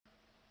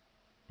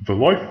The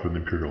life of an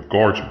Imperial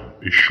Guardsman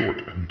is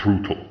short and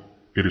brutal.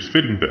 It is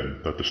fitting then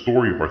that the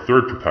story of our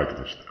third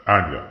protagonist,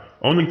 Anya,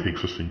 only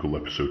takes a single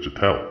episode to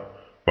tell,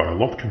 but a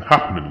lot can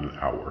happen in an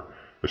hour,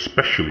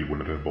 especially when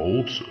it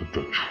involves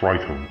the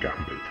Tritone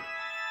Gambit.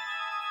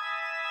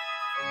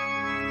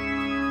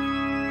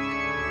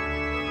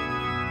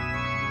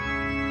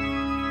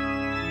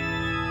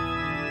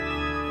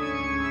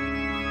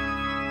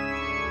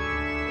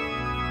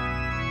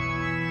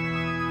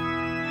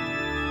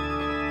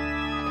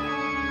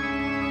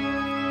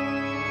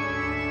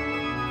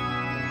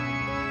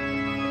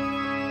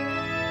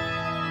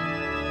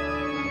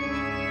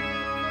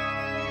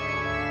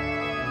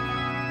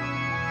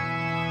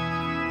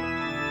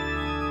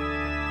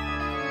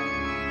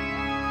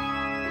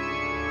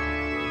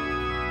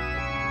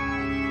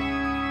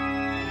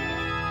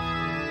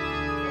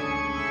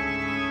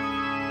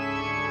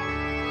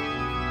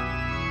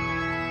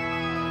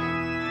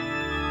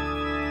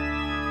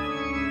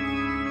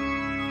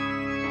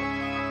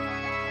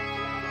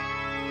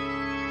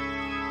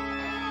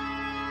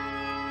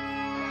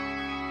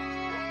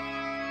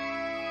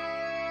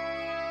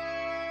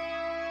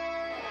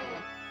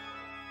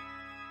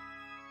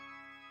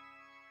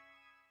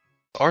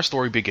 Our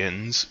story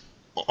begins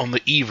on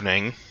the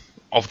evening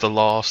of the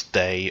last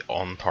day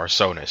on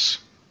Tarsonis,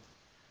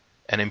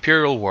 an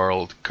Imperial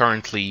world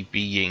currently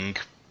being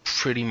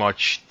pretty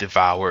much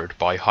devoured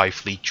by Hive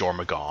Fleet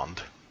Jormungand.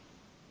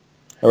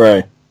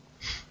 Hooray.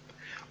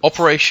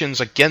 Operations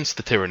against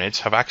the Tyranids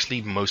have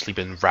actually mostly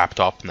been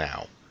wrapped up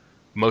now.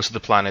 Most of the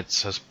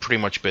planets has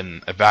pretty much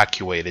been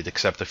evacuated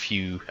except a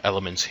few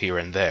elements here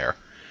and there.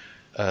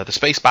 The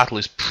space battle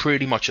is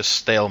pretty much a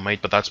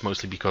stalemate, but that's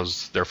mostly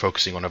because they're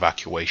focusing on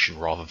evacuation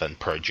rather than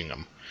purging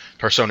them.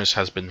 Tarsonis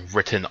has been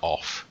written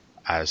off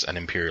as an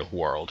Imperial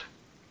world.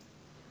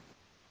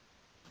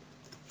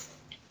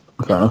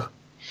 Fair enough.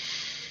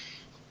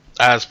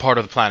 As part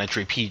of the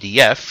planetary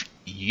PDF,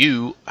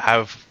 you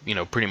have,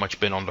 pretty much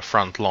been on the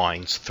front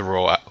lines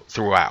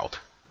throughout.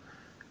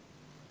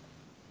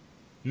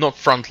 Not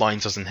front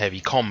lines as in heavy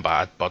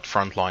combat, but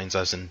front lines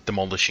as in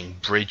demolishing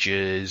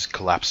bridges,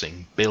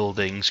 collapsing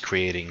buildings,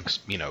 creating,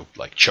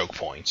 like choke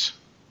points.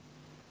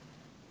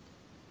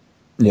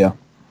 Yeah.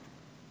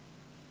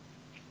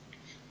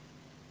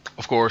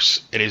 Of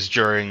course, it is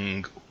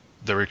during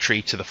the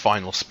retreat to the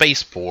final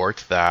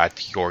spaceport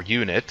that your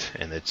unit,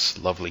 in its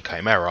lovely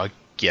Chimera,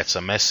 gets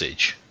a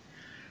message.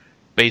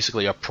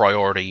 Basically a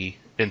priority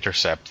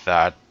intercept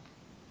that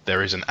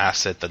there is an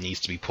asset that needs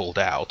to be pulled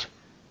out,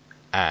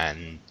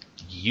 and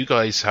you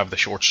guys have the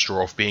short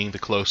straw of being the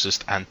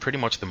closest and pretty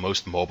much the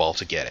most mobile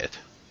to get it.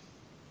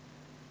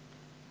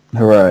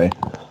 Hooray.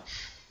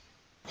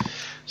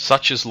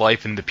 Such is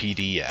life in the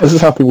PDF. This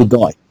is how people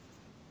die.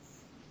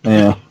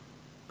 Yeah.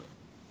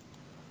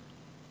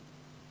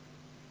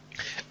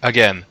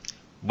 Again,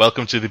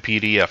 welcome to the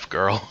PDF,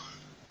 girl.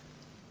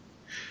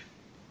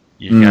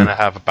 You're gonna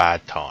have a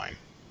bad time.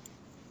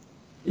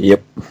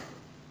 Yep.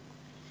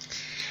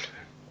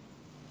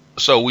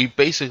 So we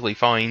basically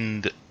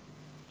find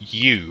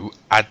you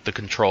at the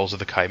controls of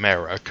the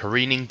Chimera,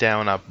 careening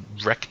down a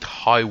wrecked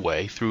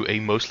highway through a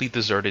mostly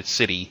deserted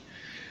city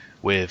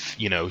with,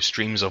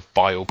 streams of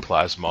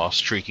bioplasma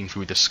streaking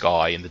through the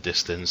sky in the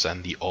distance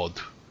and the odd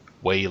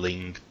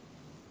wailing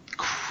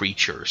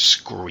creature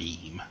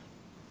scream.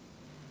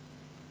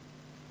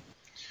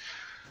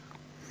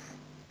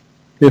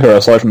 Yeah,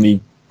 aside from the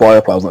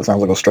bioplasma, that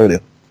sounds like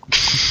Australia.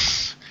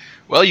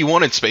 Well, you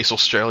wanted Space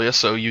Australia,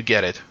 so you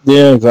get it.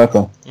 Yeah,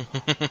 exactly.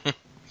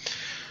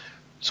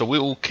 So we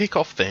will kick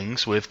off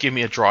things with give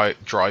me a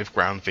drive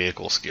ground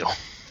vehicle skill.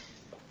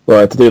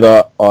 Right, to do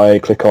that, I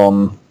click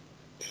on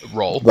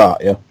Roll.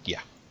 that, yeah?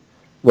 Yeah.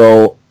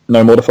 Roll,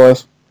 no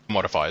modifiers?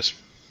 Modifiers.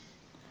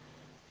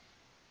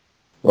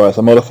 Right,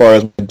 so modifier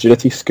is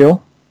agility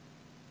skill?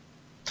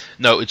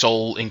 No, it's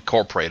all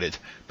incorporated.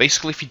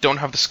 Basically, if you don't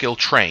have the skill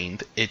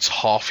trained, it's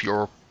half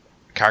your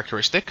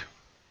characteristic.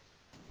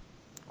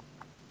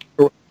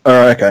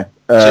 Okay.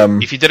 So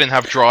if you didn't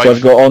have drive... So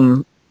I've got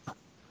on...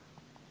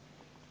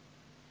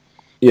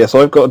 Yeah,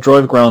 so I've got a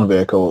drive ground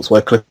vehicle, so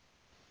I click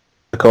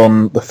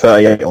on the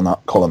 38 on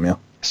that column, yeah?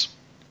 Yes.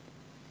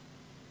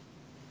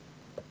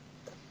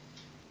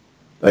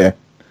 Okay.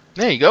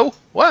 There you go.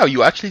 Wow,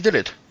 you actually did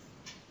it.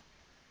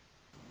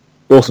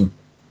 Awesome.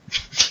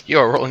 You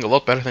are rolling a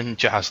lot better than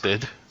Jazz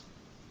did.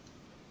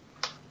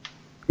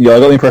 Yeah, I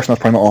got the impression that's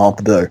probably not hard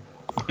to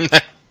do.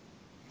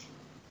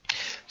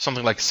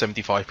 Something like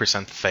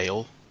 75%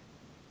 fail.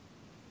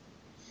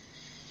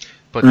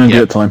 But Give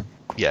yeah, it time.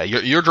 yeah,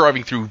 you're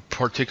driving through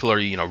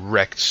particularly,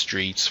 wrecked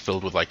streets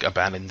filled with like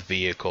abandoned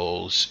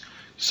vehicles,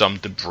 some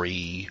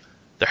debris.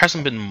 There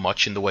hasn't been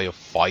much in the way of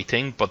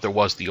fighting, but there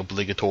was the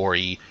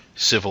obligatory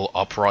civil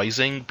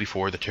uprising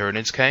before the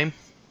Tyranids came.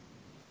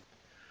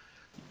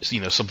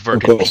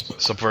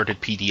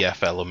 Subverted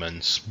PDF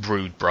elements,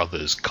 Brood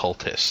Brothers,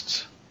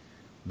 cultists,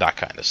 that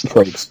kind of stuff.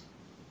 Thanks.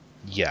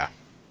 Yeah.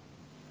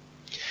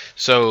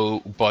 So,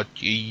 but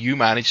you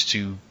managed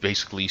to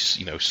basically,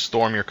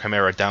 storm your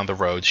Chimera down the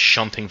road,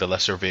 shunting the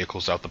lesser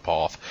vehicles out the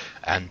path,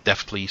 and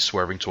deftly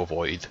swerving to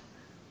avoid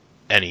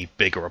any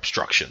bigger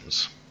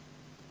obstructions.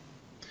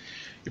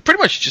 You're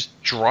pretty much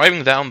just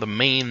driving down the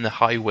main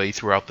highway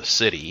throughout the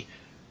city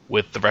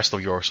with the rest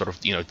of your sort of,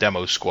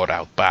 demo squad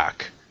out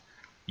back.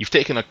 You've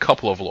taken a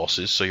couple of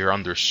losses, so you're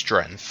under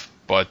strength,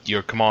 but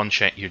your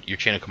your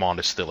chain of command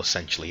is still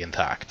essentially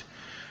intact.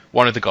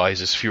 One of the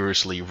guys is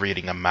furiously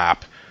reading a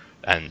map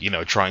and,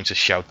 trying to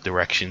shout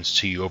directions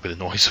to you over the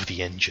noise of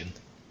the engine.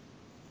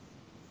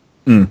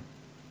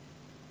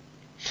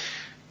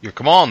 Your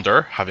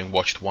commander, having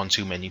watched one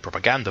too many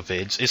propaganda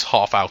vids, is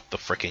half out the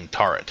fricking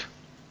turret.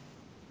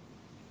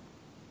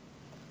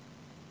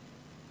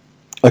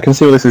 I can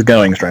see where this is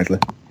going, strangely.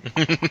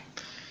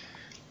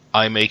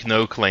 I make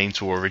no claim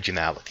to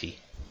originality.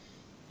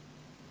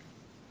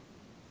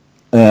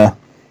 Yeah.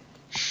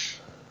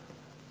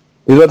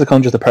 He's about to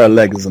come just a pair of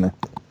legs, isn't he?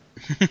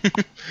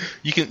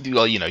 You can,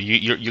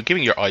 you're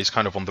giving your eyes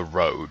kind of on the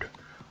road,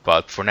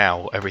 but for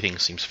now, everything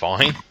seems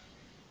fine.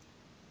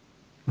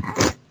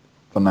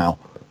 For now.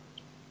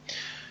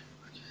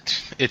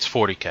 It's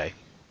 40k.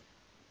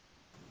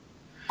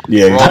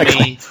 Yeah,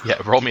 exactly.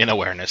 Roll me an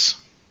awareness.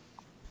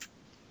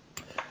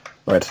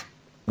 Right.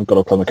 I've got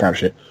to play my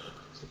character sheet.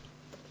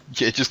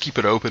 Yeah, just keep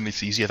it open,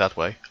 it's easier that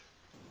way.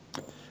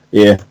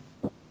 Yeah.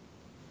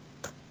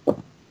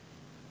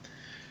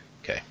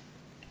 Okay.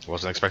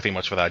 Wasn't expecting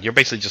much for that. You're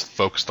basically just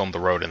focused on the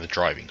road and the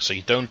driving, so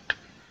you don't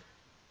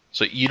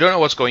know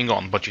what's going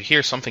on, but you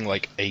hear something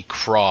like a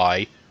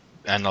cry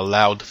and a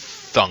loud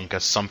thunk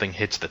as something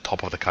hits the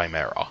top of the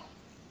Chimera.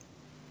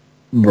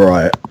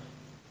 Right.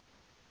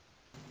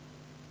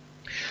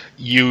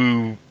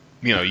 You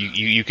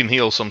can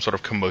hear some sort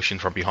of commotion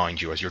from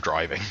behind you as you're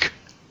driving.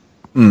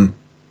 Can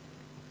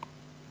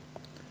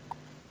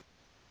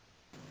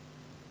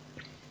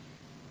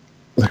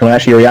I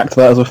actually react to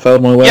that as I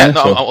failed my awareness?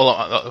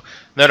 Yeah,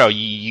 no.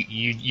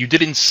 You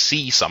didn't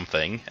see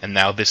something, and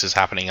now this is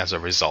happening as a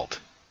result.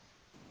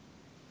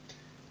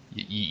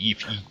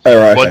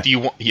 What do you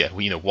want? Yeah,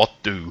 what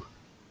do?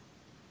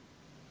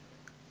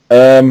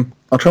 I'm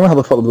trying to remember how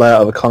the fuck the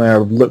layout of a Chimera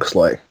looks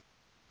like.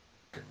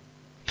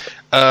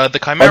 The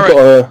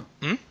Chimera.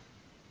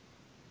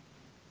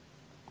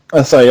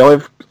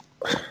 The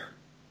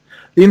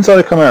inside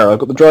of the Chimera, I've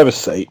got the driver's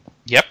seat.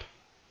 Yep.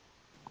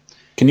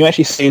 Can you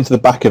actually see into the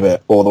back of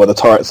it, or where the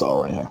turrets are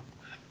or anything?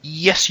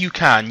 Yes, you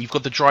can. You've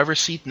got the driver's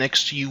seat.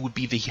 Next to you would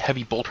be the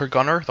heavy bolter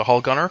gunner, the hull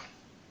gunner.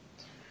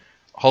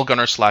 Hull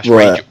gunner slash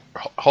right.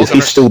 Is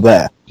he still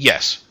there?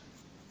 Yes.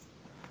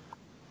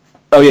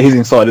 Oh yeah, he's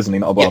inside, isn't he?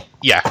 Not above.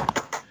 Yeah.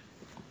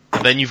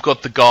 Then you've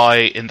got the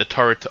guy in the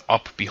turret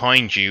up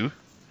behind you,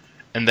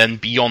 and then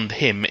beyond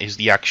him is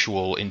the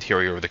actual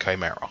interior of the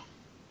Chimera.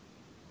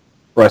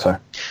 Righto.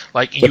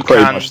 Like, so you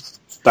pretty can... much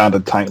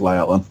standard tank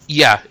layout then.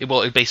 Yeah,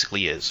 it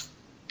basically is.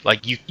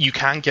 Like, you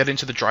can get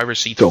into the driver's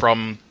seat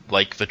from,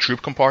 like, the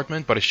troop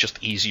compartment, but it's just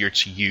easier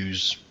to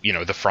use,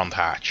 the front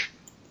hatch.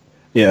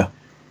 Yeah.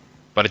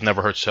 But it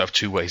never hurts to have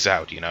two ways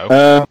out,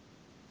 Yeah.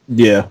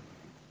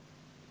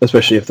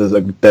 Especially if there's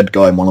a dead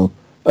guy in one of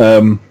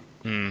them.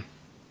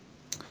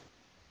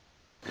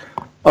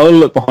 I'll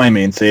look behind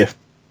me and see if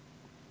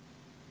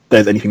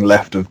there's anything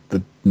left of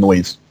the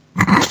noise.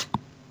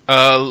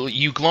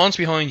 You glance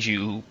behind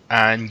you,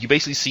 and you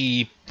basically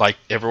see, like,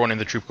 everyone in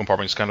the troop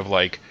compartment is kind of,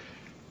 like,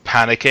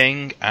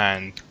 panicking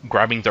and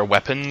grabbing their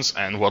weapons,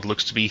 and what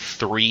looks to be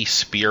 3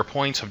 spear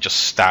points have just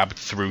stabbed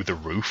through the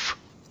roof.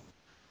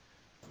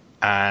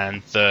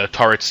 And the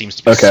turret seems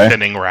to be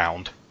spinning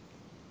round.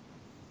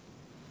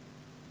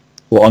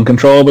 Well,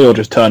 uncontrollably, or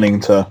just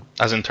turning to...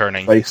 As in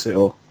turning. Face it,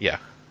 or... Yeah.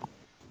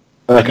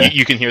 Okay. And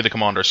you can hear the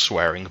commander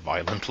swearing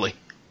violently.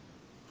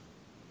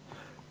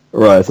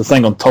 Right, so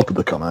staying on top of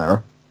the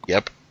Chimera.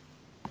 Yep.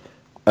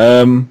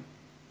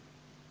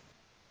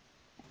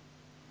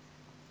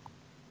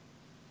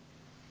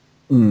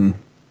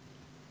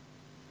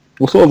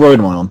 What sort of road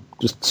am I on?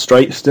 Just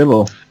straight still,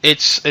 or?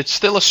 It's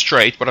still a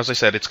straight, but as I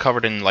said, it's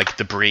covered in, like,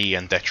 debris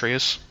and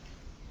detritus.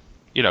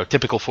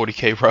 Typical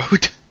 40k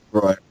road.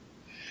 Right.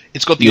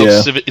 It's got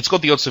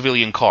the odd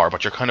civilian car,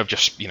 but you're kind of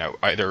just,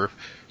 either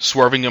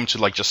swerving them to,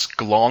 like, just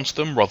glance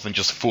them rather than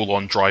just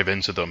full-on drive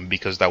into them,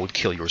 because that would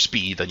kill your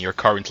speed, and you're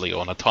currently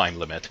on a time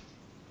limit.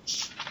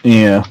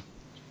 Yeah.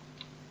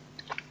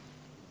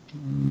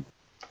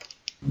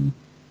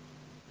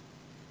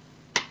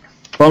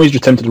 Probably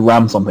just tempted to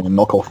ram something and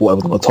knock off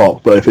whatever's on the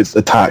top, but if it's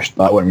attached,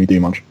 that won't really do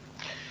much.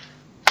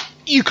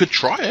 You could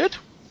try it.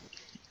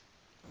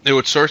 It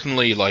would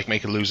certainly, like,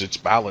 make it lose its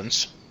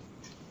balance.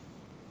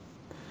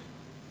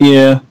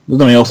 Yeah, there's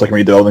nothing else I can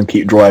really do other than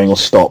keep driving or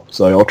stop,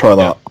 so I'll try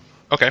that. Yeah.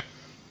 Okay.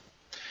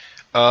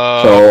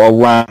 So I'll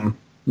ram,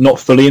 not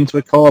fully into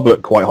a car,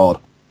 but quite hard.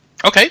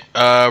 Okay,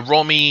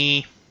 roll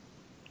me...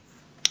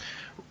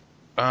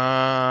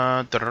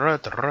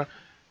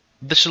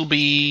 This'll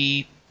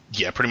be...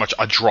 Yeah, pretty much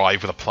a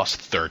drive with a plus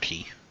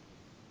 30.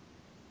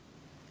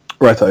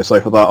 Righto,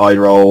 so for that I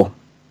roll...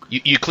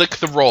 You click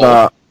the roll,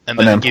 and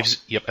then it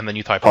gives... Yep, and then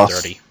you type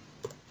plus, in 30.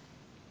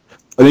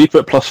 I think you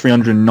put plus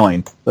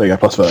 309. There you go,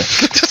 plus 30.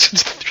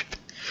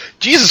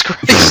 Jesus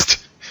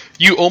Christ!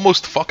 You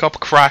almost fuck up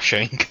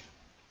crashing.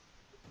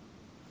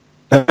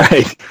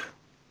 Hey,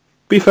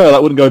 be fair,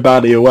 that wouldn't go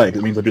badly away, because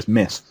it means I just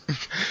miss.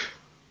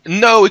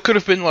 No, it could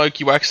have been like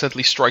you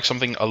accidentally strike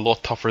something a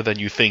lot tougher than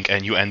you think,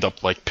 and you end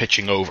up like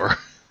pitching over.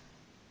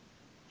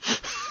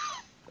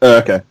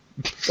 Okay.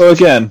 Well,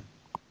 again,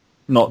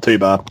 not too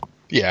bad.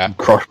 Yeah.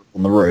 Crush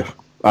on the roof.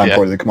 And Yeah.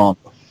 probably the commander.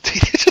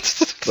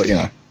 But, you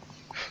know.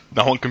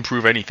 No one can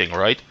prove anything,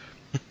 right?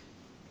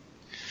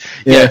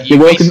 Yeah, you you're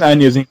welcome to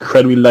Anya's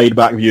incredibly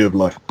laid-back view of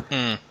life.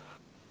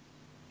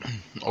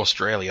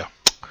 Australia.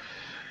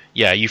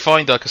 Yeah, you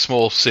find like a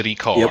small city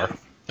car, Yep.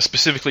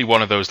 specifically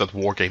one of those that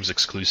Wargames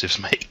exclusives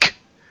make,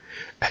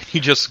 and you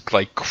just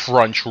like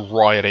crunch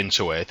right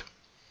into it.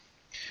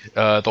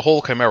 The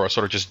whole Chimera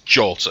sort of just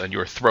jolts, and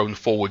you're thrown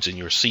forwards in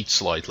your seat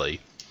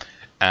slightly,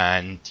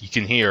 and you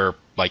can hear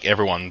like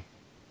everyone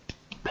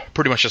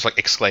pretty much just like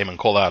exclaim and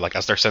call out like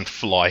as they're sent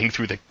flying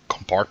through the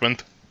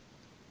compartment.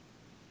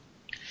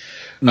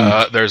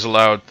 There's a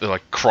loud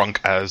like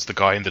crunk as the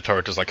guy in the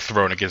turret is like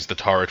thrown against the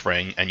turret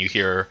ring, and you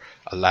hear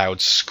a loud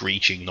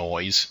screeching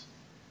noise.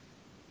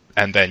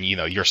 And then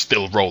you're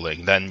still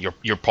rolling. Then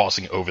you're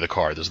passing over the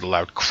car. There's a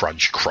loud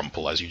crunch,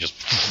 crumple as you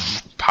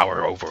just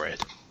power over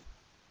it.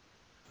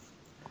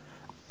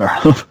 Fair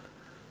enough.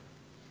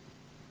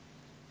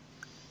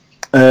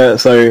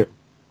 So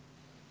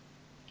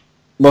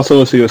that's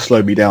obviously going to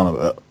slow me down a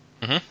bit.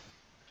 Mhm.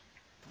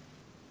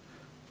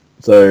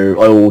 So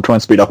I will try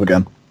and speed up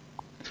again.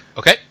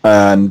 Okay.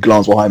 And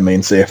glance behind me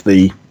and see if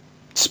the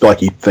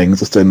spiky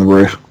things are still in the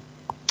roof.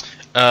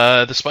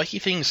 The spiky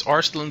things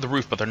are still in the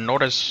roof, but they're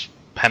not as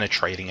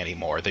penetrating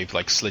anymore. They've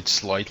like slid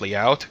slightly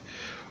out.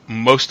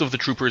 Most of the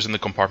troopers in the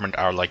compartment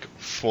are like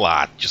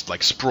flat, just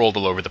like sprawled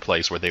all over the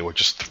place where they were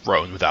just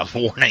thrown without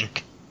warning.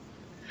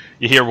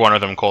 You hear one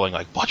of them calling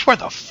like, "Watch where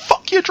the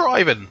fuck you're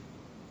driving!"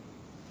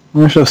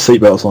 I should have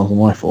seatbelts on, it's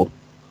my fault.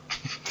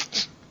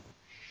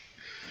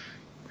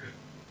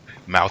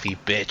 Mouthy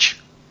bitch.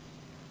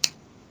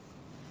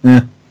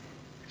 Yeah.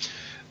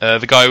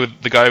 The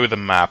guy with the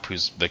map,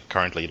 who's like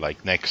currently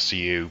like next to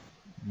you,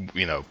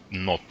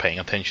 not paying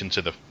attention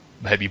to the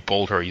heavy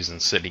boulder he's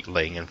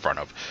laying in front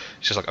of.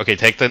 He's just like, okay,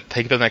 take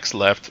the next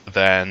left,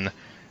 then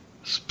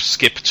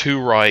skip 2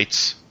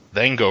 rights,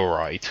 then go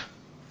right,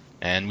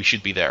 and we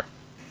should be there.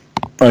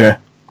 Okay.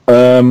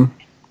 I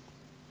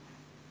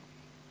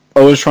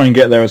was trying to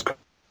get there as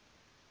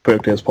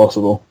quickly as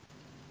possible,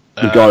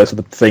 regardless of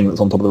the thing that's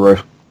on top of the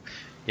roof.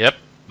 Yep,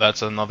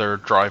 that's another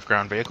drive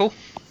ground vehicle.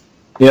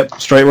 Yep,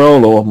 straight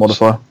roll or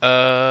modifier?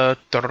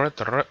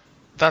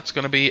 That's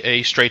going to be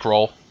a straight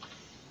roll.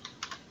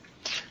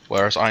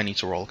 Whereas I need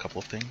to roll a couple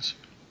of things.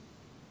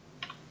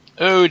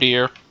 Oh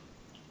dear.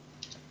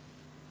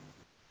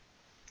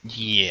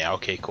 Yeah,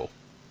 okay, cool.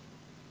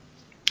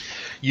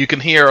 You can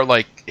hear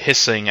like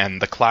hissing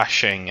and the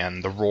clashing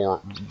and the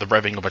roar, the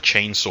revving of a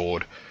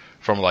chainsaw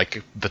from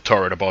like the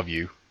turret above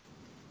you.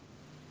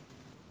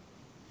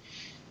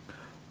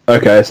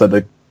 Okay, so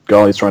the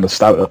guy's trying to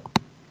stab it.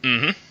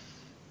 Mm-hmm.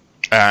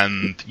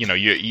 And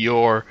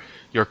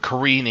you're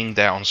careening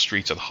down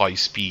streets at high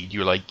speed.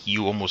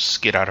 You almost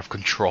skid out of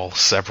control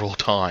several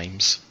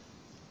times,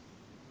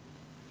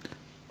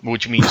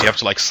 which means you have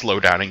to like slow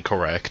down and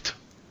correct,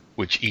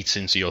 which eats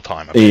into your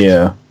time a bit.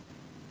 Yeah.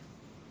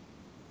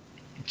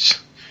 It's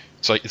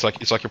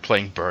like you're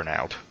playing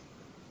Burnout.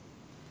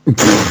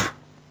 Can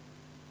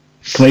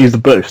I use the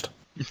boost?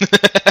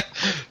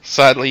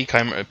 Sadly,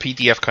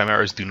 PDF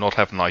Chimeras do not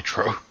have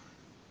nitro. I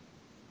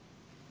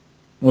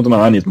don't know,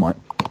 Anya's might.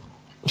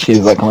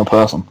 She's that kind of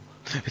person.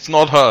 It's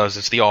not hers,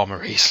 it's the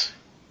Armory's.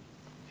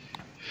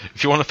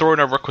 If you want to throw in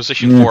a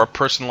requisition for a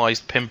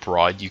personalized pimp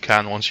ride, you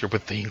can once you're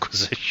with the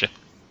Inquisition.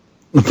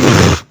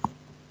 Yeah,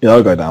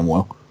 that'll go down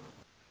well.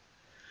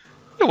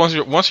 Yeah,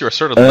 once you're a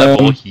certain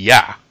level,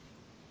 yeah.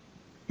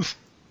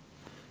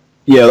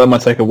 Yeah, that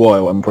might take a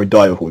while, and we'll probably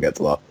die before we get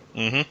to that.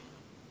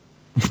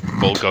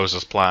 Mm-hmm. All goes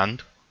as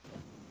planned.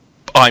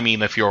 I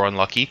mean, if you're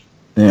unlucky.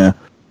 Yeah.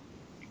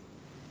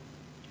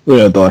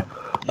 We're gonna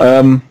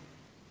die.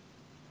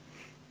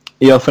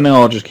 Yeah, for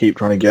now I'll just keep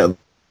trying to get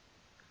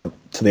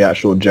to the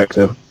actual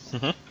objective.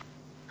 Mm-hmm.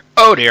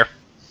 Oh dear.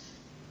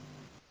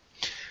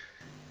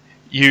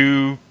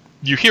 You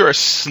hear a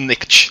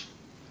sniktch,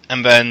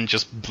 and then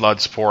just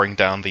blood's pouring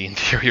down the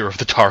interior of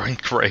the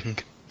turret ring.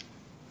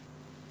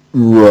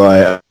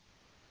 Right.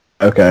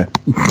 Okay.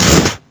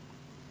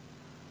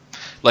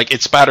 Like,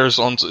 it spatters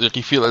onto...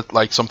 You feel it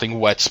like something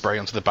wet spray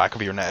onto the back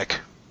of your neck.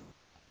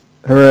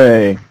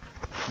 Hooray.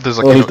 There's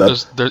like Well,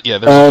 there's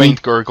a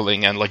faint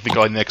gurgling, and like the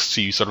guy next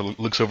to you sort of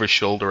looks over his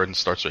shoulder and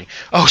starts saying,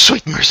 "Oh,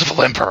 sweet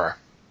merciful Emperor,"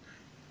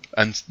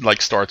 and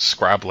like starts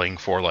scrabbling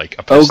for like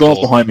a I'll pistol.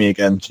 glance behind me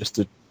again just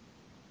to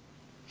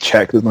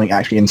check there's nothing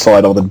actually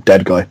inside of the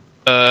dead guy.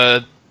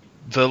 The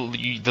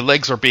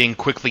legs are being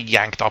quickly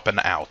yanked up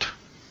and out.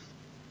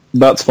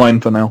 That's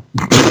fine for now.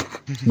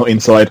 Not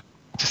inside.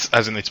 Just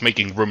as in, it's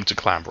making room to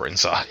clamber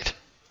inside.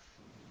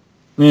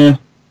 Yeah.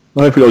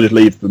 Hopefully I'll just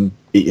leave and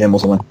eat him or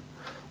something.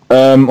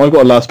 I've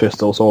got a las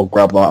pistol, so I'll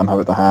grab that and have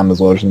it to hand as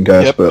well, just in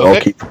case. Yep, but okay.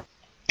 I'll keep.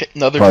 Okay,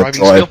 another Right,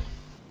 driving so skill.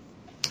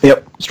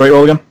 Yep. Straight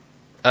roll again.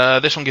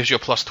 This one gives you a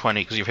plus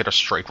 20 because you've hit a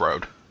straight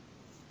road.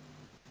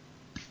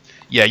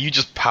 Yeah, you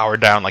just power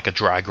down like a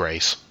drag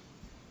race.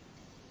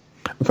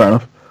 Fair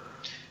enough.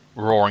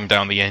 Roaring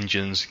down the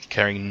engines,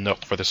 carrying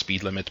up for the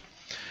speed limit.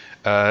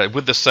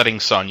 With the setting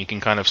sun, you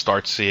can kind of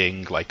start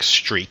seeing like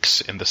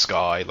streaks in the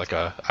sky, like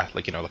a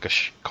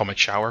comet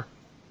shower.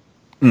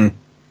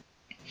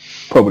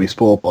 Probably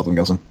spore pods, I'm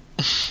guessing.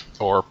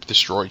 Or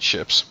destroyed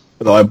ships.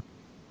 But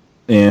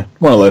yeah,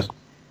 one of those.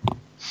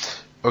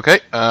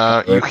 Okay,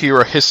 you hear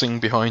a hissing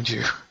behind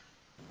you.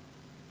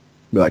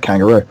 Be like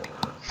kangaroo.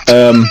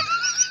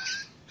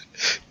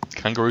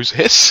 Kangaroos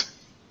hiss?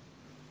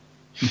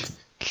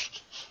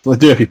 Well,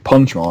 they do if you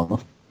punch them hard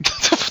enough.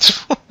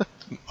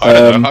 I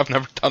don't know, I've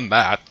never done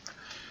that.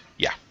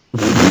 Yeah.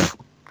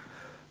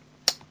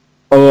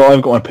 Oh,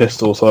 I've got my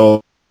pistol,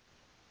 so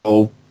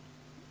I'll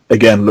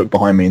again look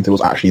behind me until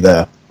it's actually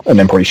there, and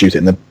then probably shoot it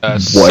in the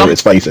whatever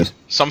its face is.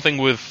 Something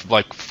with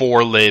like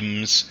 4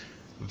 limbs,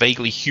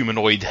 vaguely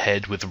humanoid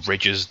head with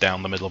ridges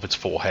down the middle of its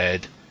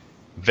forehead,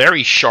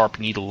 very sharp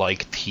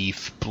needle-like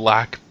teeth,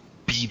 black,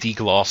 beady,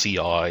 glassy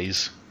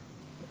eyes.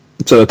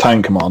 It's a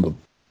tank commander.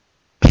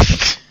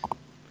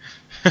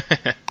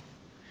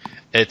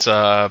 It's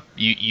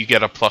you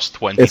get a plus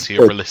 20 to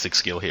your ballistic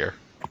skill here.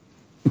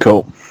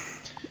 Cool.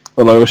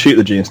 Although I'll shoot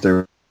the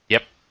Genestealer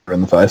Yep.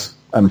 in the face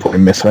and probably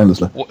miss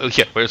horrendously. Well,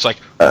 yeah, but it's like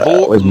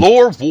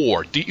lore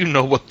war. Do you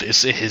know what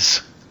this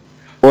is?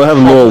 Well, I have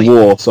Probably.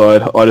 lore war,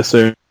 so I'd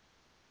assume.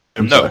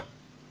 No. So.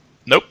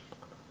 Nope.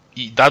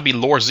 That'd be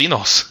lore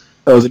Xenos.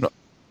 Oh, is it not?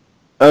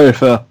 Oh,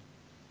 fair.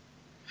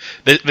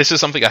 This is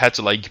something I had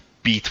to like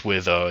beat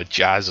with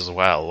Jazz as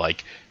well.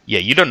 Like, yeah,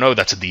 you don't know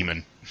that's a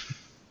demon.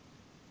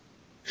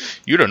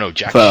 You don't know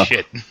jack Fair.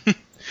 shit.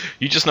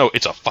 You just know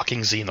it's a fucking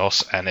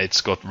Xenos and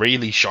it's got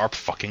really sharp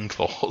fucking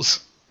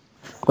claws.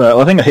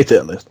 Well, I think I hit it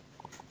at least.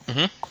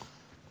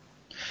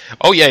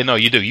 Oh yeah, no,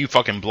 you do. You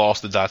fucking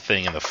blasted that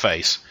thing in the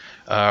face.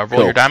 Roll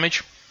Cool. your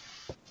damage.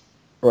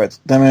 Right,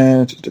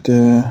 damage.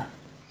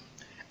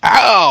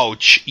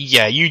 Ouch!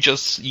 Yeah,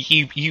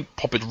 you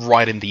pop it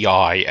right in the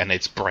eye and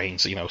its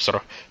brains, sort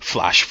of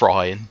flash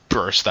fry and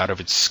burst out of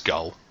its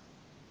skull.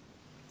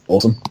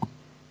 Awesome.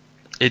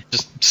 It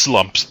just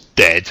slumps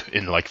dead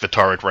in like the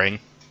turret ring.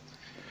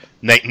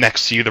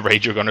 Next to you, the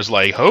Ranger Gunner's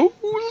like,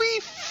 "Holy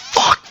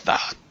fuck,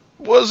 that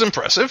was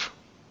impressive."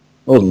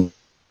 Oh,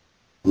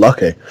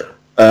 lucky.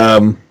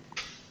 Well,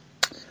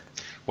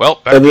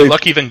 better be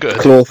lucky than good.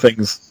 Claw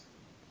things.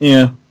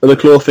 Yeah. Are the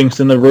claw things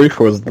in the roof,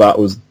 or was that?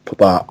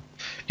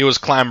 It was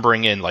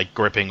clambering in, like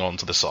gripping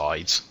onto the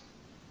sides.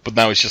 But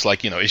now it's just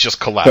like, it's just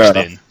collapsed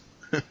in.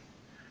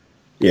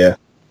 Yeah.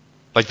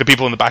 Like the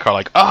people in the back are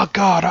like, oh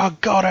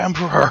god,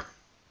 Emperor!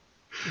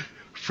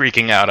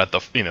 Freaking out at the,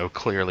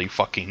 clearly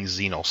fucking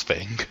Xenos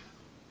thing.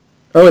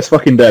 Oh, it's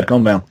fucking dead.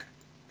 Calm down.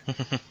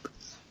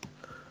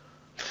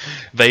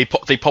 They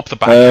pop the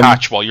back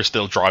hatch while you're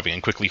still driving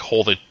and quickly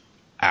hold it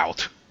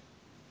out.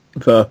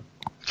 Fair.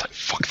 It's like,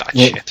 fuck that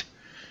shit.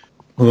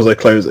 Or was I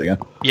close it again?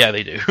 Yeah,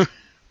 they do.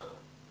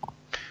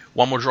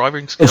 One more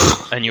driving skill,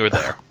 and you're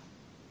there.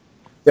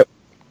 Yep.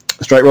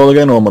 Straight roll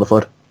again, or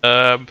modified?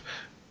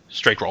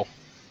 Straight roll.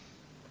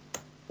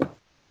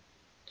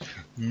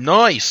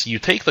 Nice! You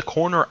take the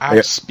corner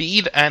at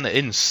speed and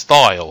in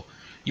style.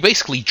 You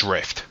basically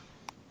drift.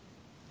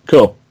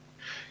 Cool.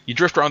 You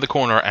drift around the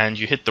corner and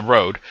you hit the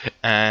road,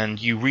 and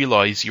you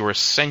realize you're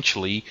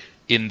essentially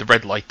in the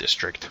red light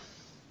district.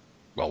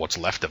 Well, what's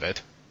left of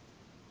it.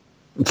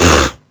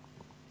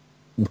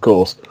 Of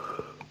course.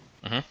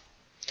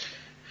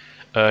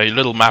 Your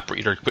little map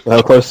reader...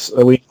 How close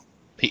are we?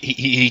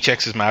 He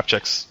checks his map,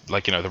 checks,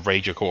 the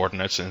radio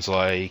coordinates, and it's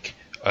like,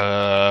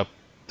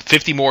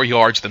 50 more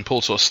yards, then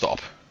pull to a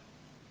stop.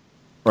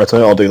 Right,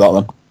 so I'll do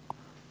that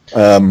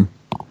then.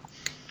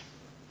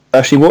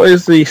 Actually, what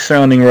is the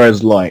surrounding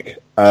roads like?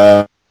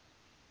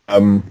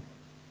 And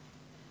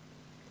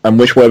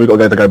which way have we got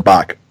to go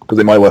back? Because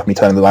it might be worth me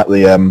turning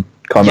the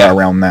Chimera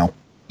around now.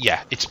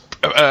 Yeah, it's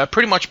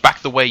pretty much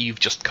back the way you've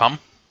just come.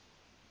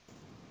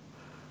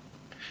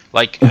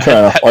 Like,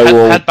 I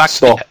will head back,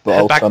 stop, but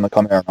I'll back, turn the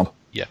Chimera around.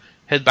 Yeah,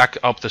 head back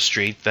up the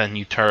street, then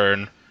you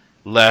turn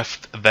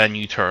left, then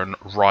you turn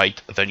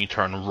right, then you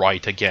turn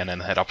right again,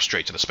 and head up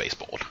straight to the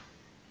spaceport.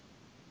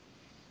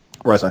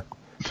 Right, so.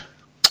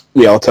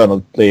 Yeah, I'll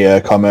turn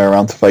the Chimera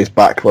around to face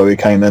back where we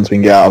came then, so we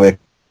can get out of here.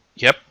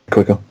 Yep.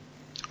 Quicker.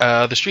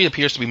 The street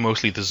appears to be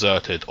mostly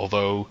deserted,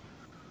 although,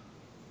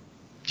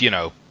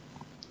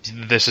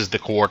 this is the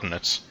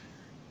coordinates.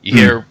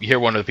 You hear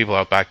one of the people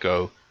out back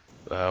go,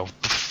 what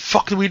the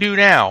fuck do we do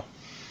now?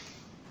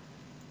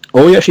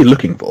 What are we actually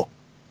looking for?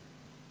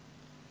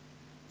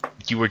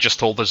 You were just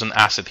told there's an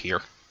asset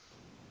here.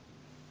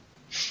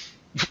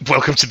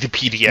 Welcome to the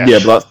PDF. Yeah,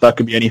 but that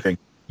could be anything.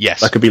 Yes.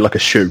 That could be like a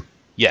shoe.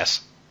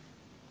 Yes.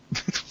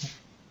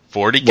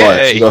 40k.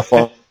 Right, so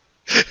gotta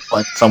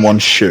find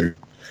someone's shoe.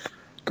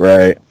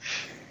 Great.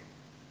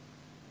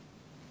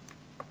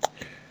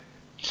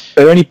 Are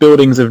there any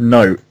buildings of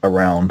note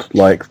around?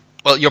 Like,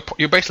 well, you're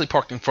basically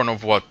parked in front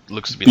of what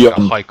looks to be like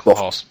a high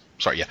class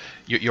sorry, yeah,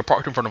 you're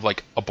parked in front of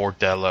like a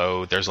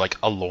bordello. There's like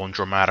a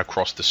laundromat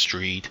across the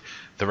street.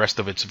 The rest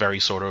of it's very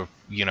sort of,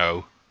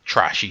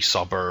 trashy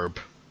suburb.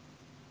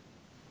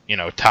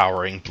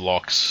 Towering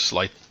blocks,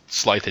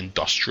 slight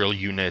industrial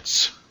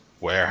units,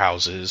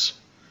 warehouses,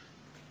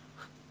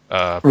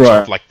 sort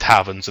of like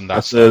taverns and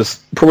that.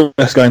 There's probably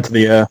let's go into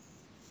the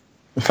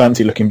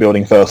fancy-looking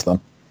building first, then.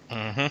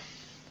 Mm-hmm.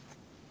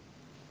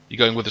 You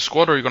going with the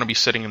squad, or are you going to be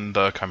sitting in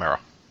the Chimera?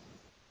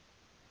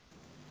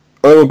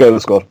 I will go with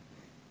the squad.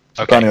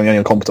 Okay. Apparently, I'm the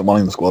only competent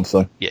one in the squad,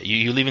 so... Yeah,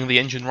 you leaving the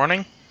engine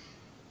running?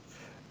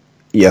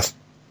 Yes.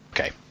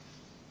 Okay.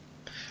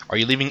 Are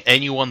you leaving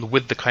anyone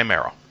with the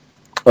Chimera?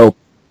 Oh.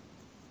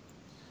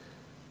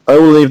 I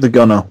will leave the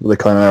gunner with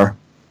the Chimera.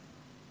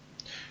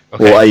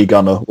 Okay. Or a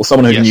gunner, or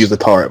someone who can use the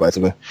turret,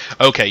 basically.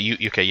 Okay,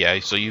 yeah.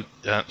 So do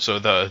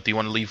you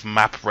want to leave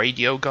map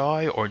radio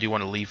guy, or do you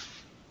want to leave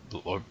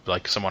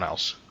like someone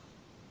else?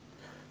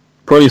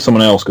 Probably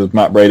someone else, because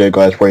map radio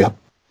guy is very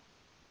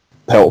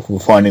helpful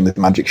for finding the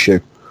magic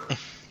shoe.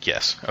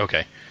 Yes.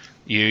 Okay.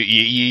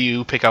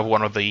 You pick up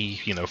one of the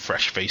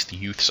fresh-faced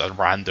youths at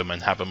random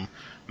and have them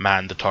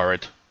man the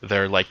turret.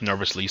 They're like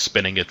nervously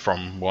spinning it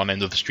from one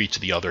end of the street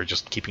to the other,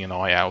 just keeping an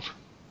eye out.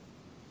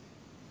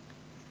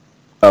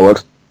 That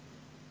works.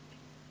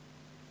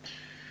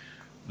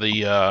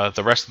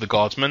 The rest of the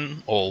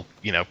guardsmen, all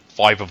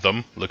 5 of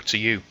them, look to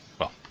you.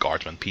 Well,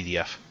 guardsmen,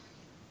 PDF.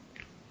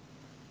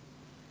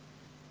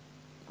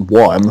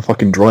 Why? I'm the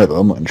fucking driver.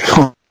 I'm not in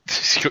charge.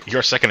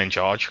 You're second in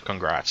charge.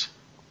 Congrats.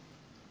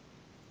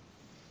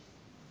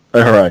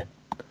 Oh, hooray.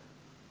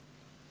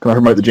 Can I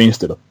promote the genius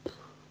dealer?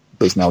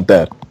 That's now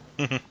dead.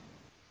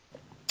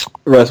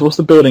 Right, so what's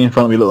the building in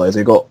front of me look like? Has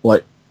it got,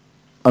 like...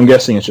 I'm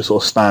guessing it's just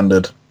sort of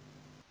standard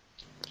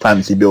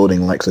fancy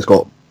building, like, so it's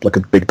got, like, a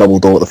big double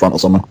door at the front or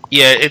something.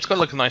 Yeah, it's got,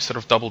 like, a nice sort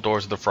of double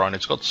doors at the front.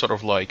 It's got sort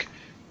of, like,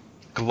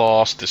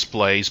 glass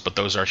displays, but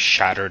those are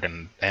shattered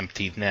and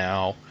emptied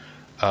now.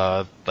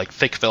 Like,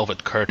 thick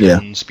velvet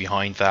curtains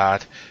behind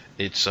that.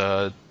 It's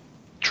a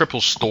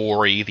triple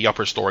story. The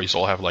upper stories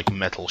all have, like,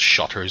 metal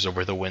shutters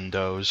over the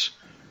windows.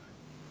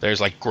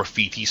 There's, like,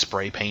 graffiti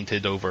spray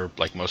painted over,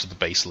 like, most of the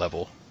base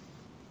level.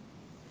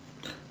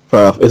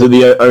 Fair enough. Is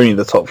it only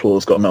the top floor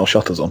that's got metal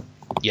shutters on?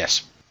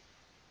 Yes.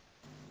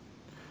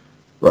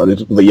 Right,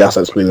 the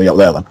asset's clearly up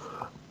there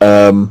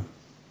then.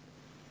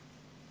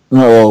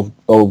 No,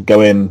 I'll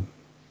go in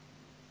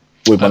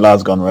with my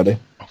las gun ready.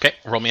 Okay,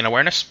 roll me an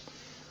awareness.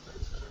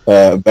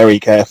 Very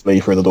carefully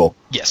through the door.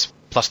 Yes,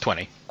 plus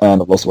 20.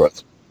 And I've lost the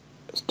words.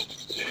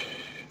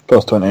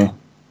 Plus 20.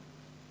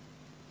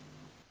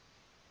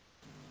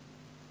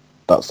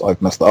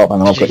 I've messed that up. Hang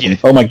on, I'm clicking.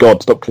 Oh my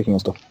god, stop clicking on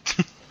stuff.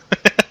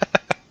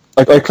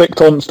 I clicked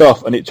on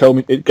stuff and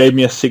it gave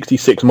me a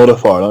 66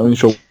 modifier, and I'm not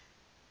sure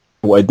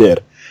what I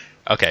did.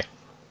 Okay.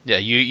 Yeah,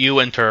 you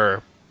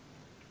enter,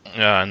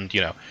 and,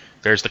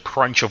 there's the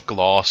crunch of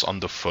glass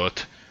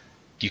underfoot.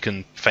 You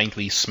can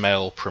faintly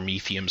smell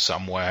promethium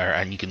somewhere,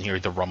 and you can hear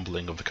the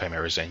rumbling of the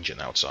Chimera's engine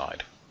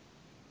outside.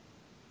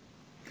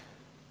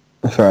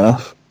 Fair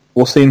enough.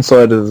 What's the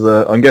inside of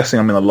the... I'm guessing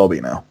I'm in the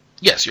lobby now.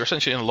 Yes, you're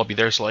essentially in the lobby.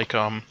 There's, like,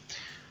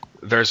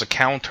 there's a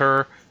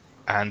counter,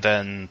 and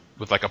then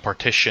with, like, a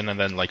partition, and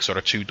then, like, sort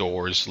of 2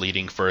 doors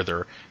leading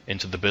further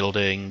into the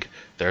building.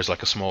 There's,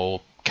 like, a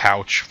small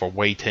couch for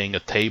waiting, a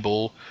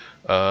table,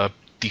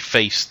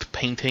 defaced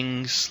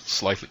paintings,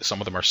 slightly, some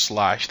of them are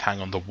slashed,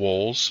 hang on the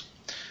walls.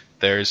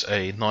 There's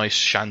a nice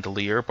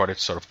chandelier, but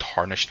it's sort of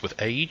tarnished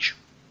with age.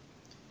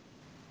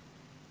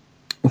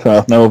 Fair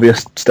enough. No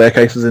obvious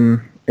staircases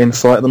in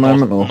sight at the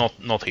moment? Or?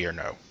 Not here,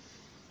 no.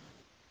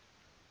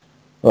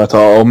 Right,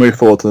 I'll move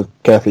forward to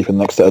carefully for the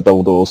next set of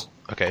double doors.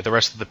 Okay, the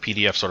rest of the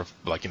PDF sort of,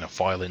 like,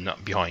 file in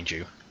behind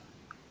you.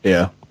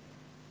 Yeah.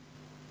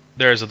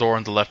 There's a door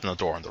on the left and a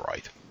door on the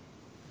right.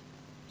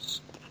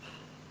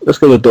 Let's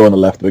go to the door on the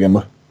left to begin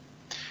with.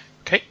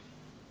 Okay.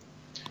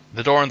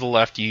 The door on the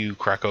left you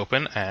crack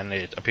open, and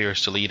it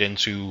appears to lead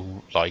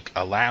into, like,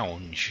 a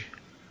lounge.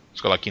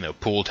 It's got, like,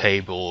 pool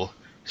table,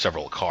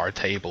 several card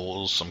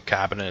tables, some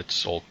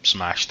cabinets, all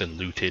smashed and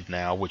looted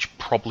now, which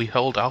probably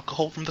held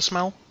alcohol from the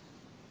smell.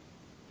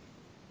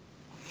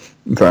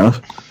 Fair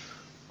enough.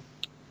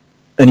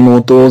 Any more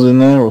doors in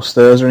there, or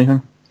stairs or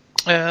anything?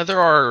 There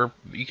are...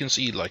 You can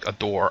see, like, a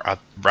door at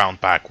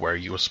round back where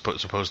you were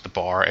supposed the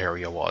bar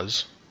area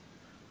was.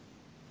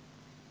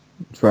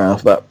 Fair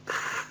enough, that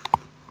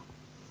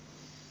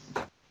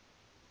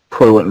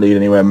probably won't lead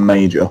anywhere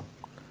major.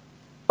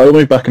 I'll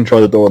move back and try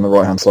the door on the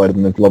right-hand side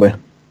in the lobby.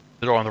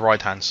 The door on the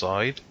right-hand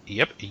side,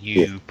 yep,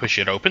 you push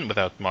it open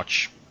without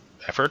much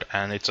effort,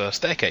 and it's a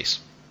staircase.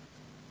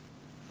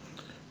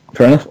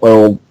 Fair enough.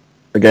 I'll,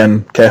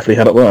 again, carefully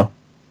head up there.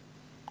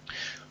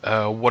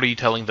 What are you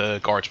telling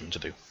the guardsmen to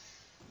do?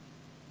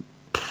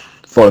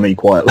 Follow me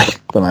quietly,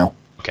 for now.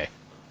 Okay.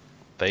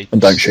 And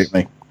don't shoot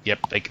me.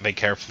 Yep, they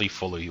carefully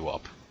follow you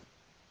up.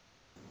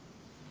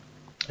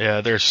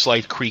 Yeah, there's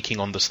slight creaking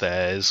on the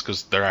stairs,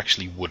 because they're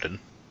actually wooden.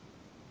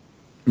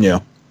 Yeah.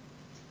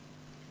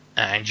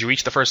 And you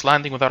reach the first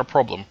landing without a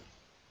problem.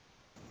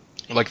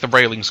 Like, the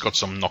railing's got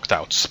some knocked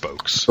out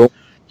spokes. Cool.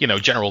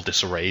 general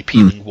disarray,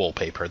 peeling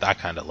wallpaper, that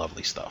kind of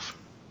lovely stuff.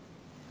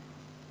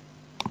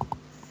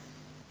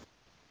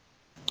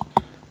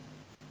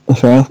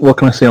 So, what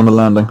can I see on the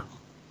landing?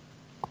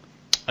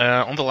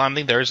 On the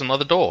landing, there is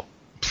another door.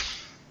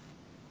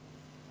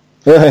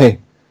 Hey!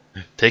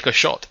 Take a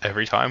shot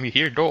every time you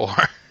hear door.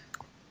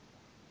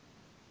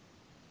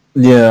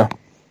 Yeah.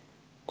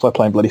 It's like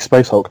playing bloody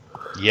Space Hulk.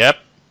 Yep.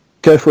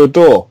 Go for a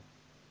door.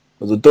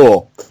 There's a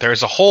door.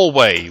 There's a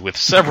hallway with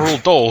several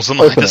doors on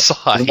Open either it.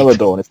 side. There's another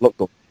door and it's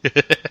locked up.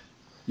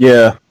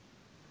 Yeah.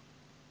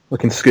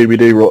 Like in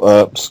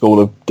Scooby-Doo School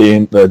of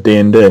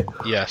D&D.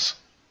 Yes.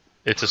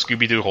 It's a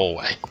Scooby-Doo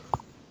hallway.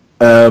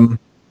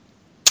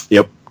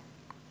 Yep.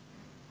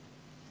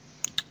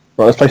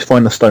 Right, let's place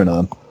Find the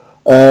Stoner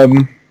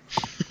then.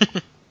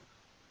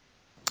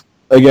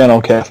 Again,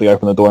 I'll carefully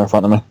open the door in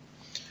front of me.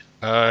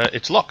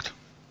 It's locked.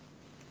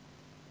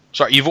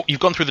 Sorry, you've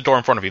gone through the door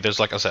in front of you. There's,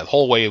 like I said,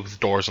 hallway with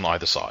doors on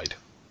either side.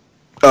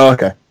 Oh,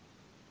 okay.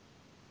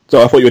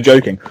 So I thought you were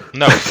joking.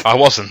 No, I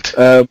wasn't.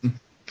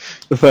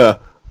 Fair.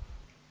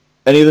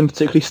 Any of them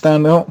particularly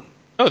stand out?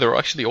 No, they're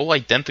actually all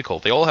identical.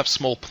 They all have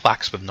small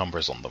plaques with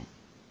numbers on them.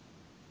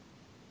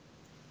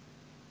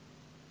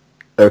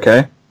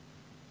 Okay.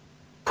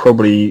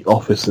 Probably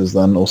offices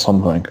then, or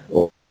something.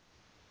 Or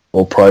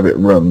private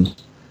rooms.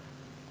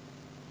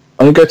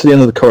 I'm going to go to the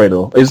end of the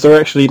corridor. Is there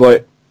actually,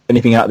 like,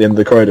 anything out the end of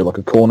the corridor, like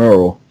a corner,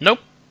 or...? Nope.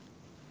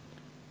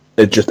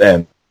 It just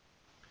ends?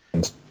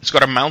 It's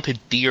got a mounted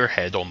deer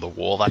head on the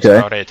wall, that's Okay.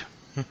 about it.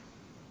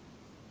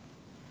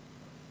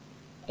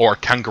 Or a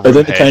kangaroo As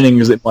head. entertaining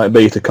as it might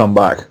be to come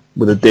back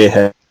with a deer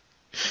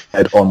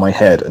head on my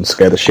head and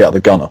scare the shit out of the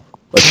gunner,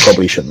 I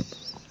probably shouldn't.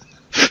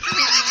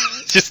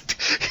 Just...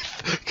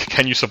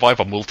 Can you survive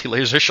a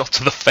multi-laser shot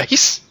to the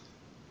face?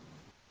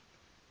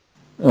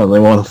 Oh, they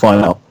want to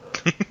find out.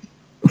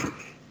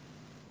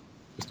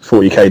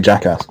 40k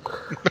Jackass.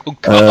 Oh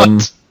god.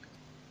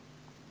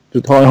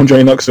 Just, hi, I'm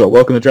Johnny Knoxville.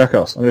 Welcome to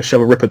Jackass. I'm going to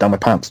shove a ripper down my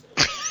pants.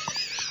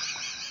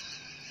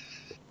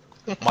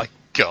 Oh my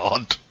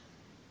god.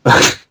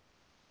 It's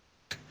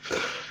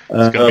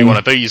going to be one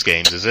of these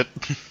games, is it?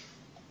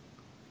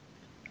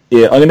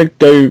 Yeah, I'm going to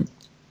go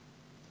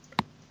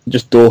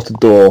just door to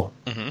door,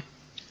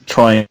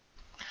 try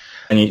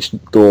and each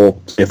door,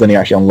 see if there's any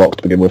actually unlocked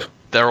to begin with.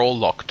 They're all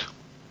locked.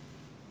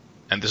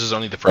 And this is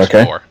only the first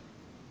Okay. floor.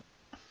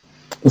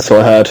 So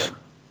I had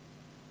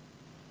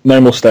no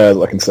more stairs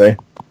I can see.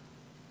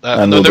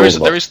 And No, the there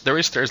door's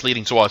is stairs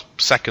leading to our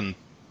second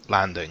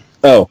landing.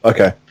 Oh,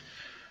 okay.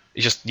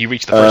 It's just, you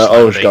reached the first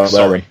I'll just landing, go there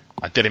sorry. then.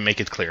 I didn't make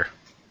it clear.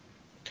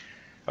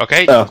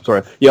 Okay, Oh,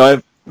 sorry. Yeah,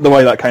 the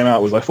way that came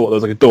out was I thought there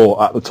was like a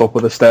door at the top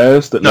of the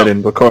stairs that No. led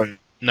into a corridor,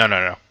 no.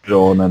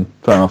 and then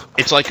fair enough.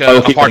 It's like I'll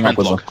an keep apartment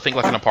going upwards block. Think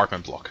like an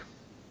apartment block.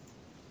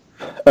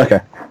 Okay.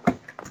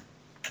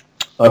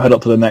 I'll head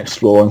up to the next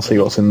floor and see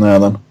what's in there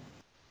then.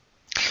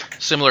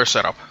 Similar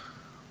setup.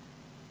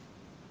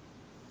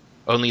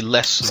 Only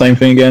less Same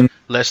thing again.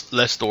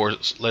 less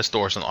doors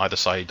on either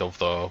side of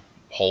the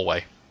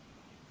hallway.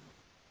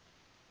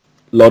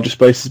 Larger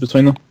spaces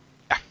between them.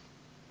 Yeah.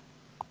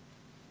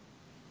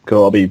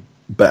 Cool, I'll be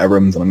better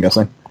rooms than I'm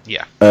guessing.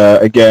 Yeah.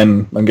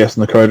 Again, I'm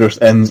guessing the corridor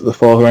just ends at the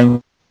farther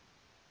end.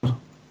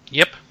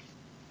 Yep.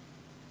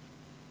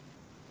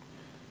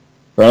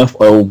 Fair enough,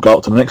 I'll go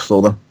up to the next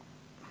floor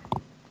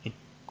then.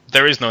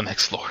 There is no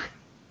next floor.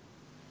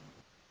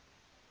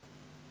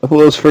 I thought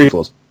there was 3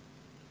 floors.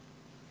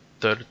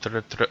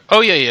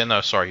 Oh yeah,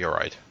 no, sorry, you're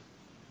right.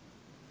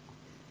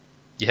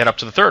 You head up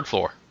to the third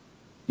floor.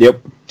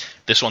 Yep.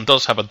 This one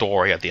does have a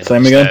door at the end Same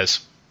of the again?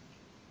 stairs.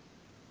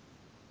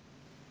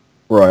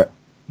 Right.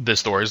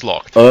 This door is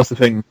locked. Oh, that's the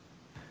thing.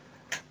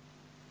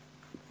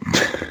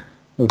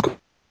 Of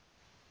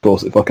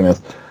course it fucking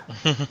is.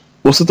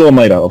 What's the door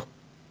made out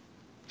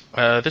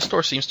of? This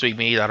door seems to be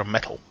made out of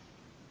metal.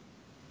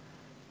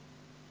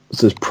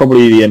 This is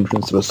probably the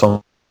entrance to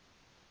some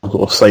sort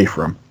of safe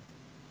room.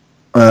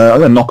 I'm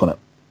going to knock on it.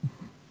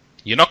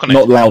 You knock on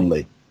Not it,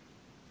 loudly.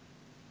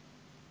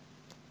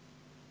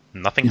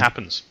 nothing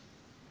happens.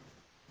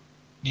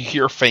 You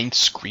hear faint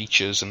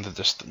screeches in the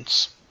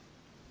distance.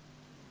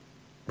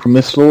 From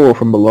this floor or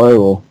from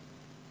below or...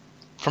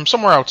 From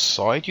somewhere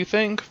outside, you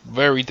think?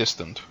 Very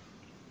distant.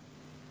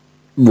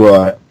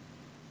 Right.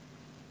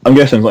 I'm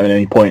guessing there's not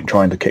any point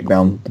trying to kick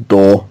down the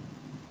door.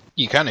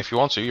 You can if you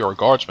want to, you're a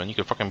guardsman, you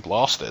could fucking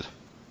blast it.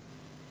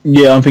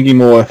 Yeah, I'm thinking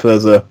more if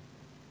there's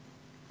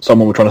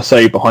someone we're trying to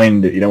save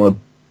behind it, you don't want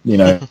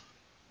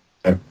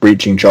to,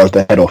 breaching charge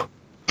their head off.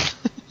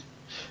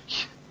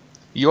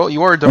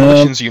 You are a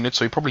demolitions unit,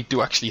 so you probably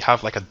do actually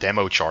have like a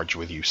demo charge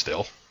with you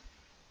still.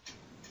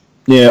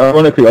 Yeah,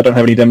 ironically, I don't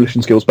have any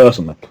demolition skills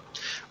personally.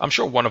 I'm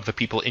sure one of the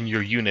people in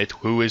your unit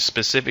who is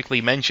specifically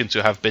mentioned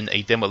to have been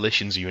a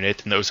demolitions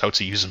unit knows how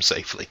to use them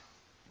safely.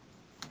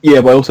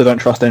 Yeah, but I also don't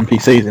trust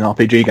NPCs in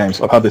RPG games.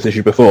 I've had this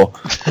issue before.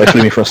 They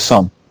flew me for a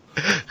son.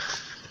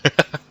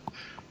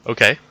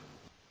 Okay. I'm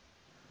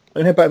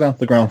going to head back down to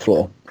the ground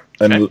floor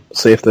and Okay.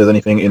 see if there's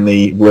anything in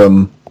the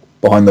room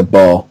behind the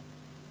bar.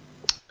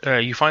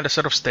 You find a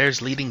set of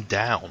stairs leading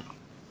down.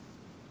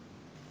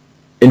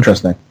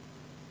 Interesting.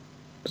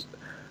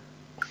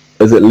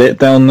 Is it lit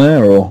down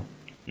there, or...?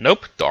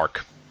 Nope,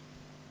 dark.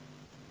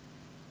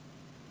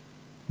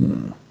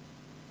 I'm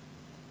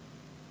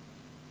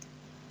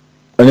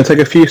going to take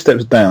a few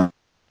steps down.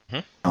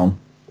 This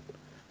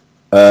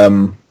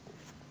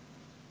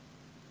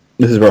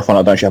is where I find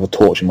out I don't actually have a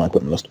torch in my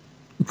equipment list.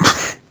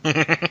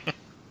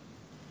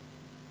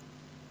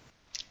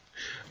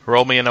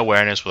 Roll me an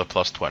awareness with a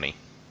 +20.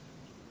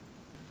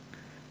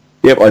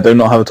 Yep, I do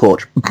not have a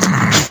torch.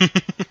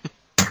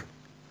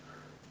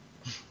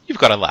 You've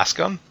got a last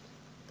gun.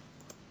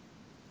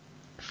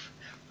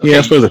 Yeah,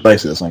 I suppose it's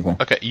basically the same thing.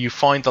 Okay, you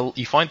find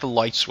the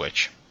light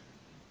switch.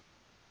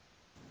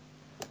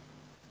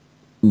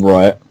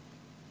 Right.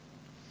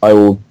 I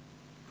will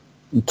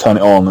turn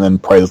it on and then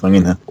pray there's nothing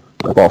in there,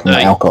 apart from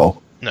the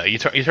alcohol. No, you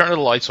turn the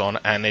lights on,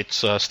 and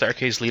it's a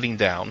staircase leading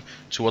down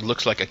to what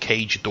looks like a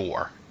cage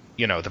door.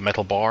 You know, the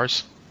metal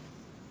bars.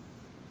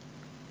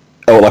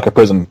 Oh, like a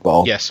prison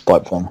bar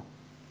type thing.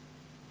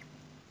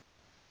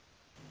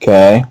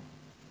 Okay.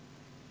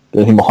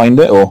 Anything behind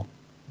it, or...?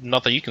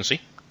 Not that you can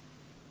see.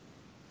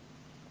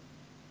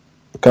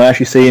 Can I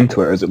actually see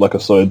into it, or is it like a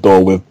solid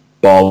door with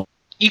bars?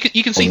 You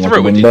can see like through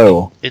a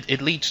window,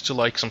 it leads to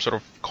like some sort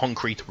of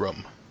concrete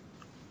room.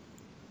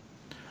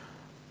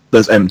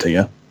 That's empty,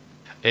 yeah?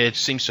 It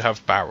seems to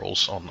have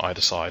barrels on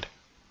either side.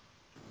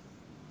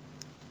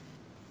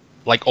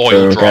 Like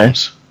oil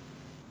drums.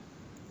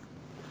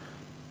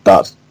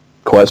 That's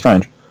quite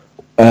strange.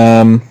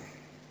 Nothing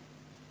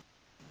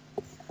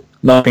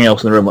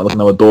else in the room, like there's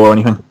no door or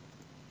anything?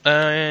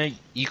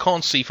 You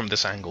can't see from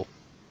this angle.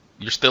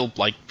 You're still,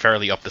 like,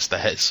 fairly up the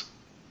stairs.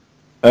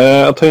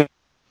 I'll take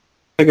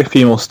a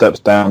few more steps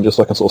down, just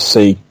so I can sort of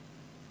see.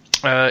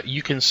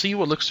 You can see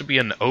what looks to be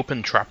an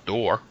open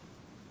trapdoor.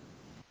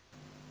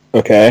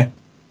 Okay.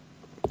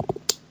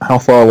 How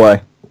far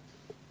away?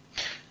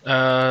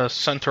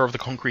 Center of the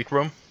concrete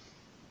room.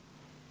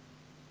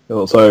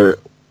 So,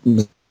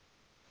 is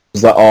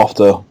that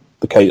after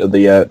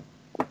the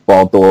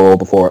bar door or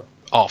before it?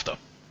 After.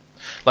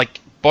 Like,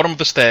 bottom of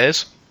the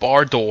stairs,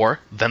 bar door,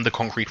 then the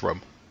concrete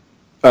room.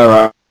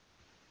 Alright.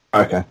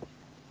 Okay.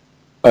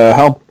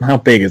 How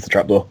big is the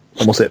trapdoor?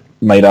 And what's it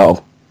made out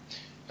of?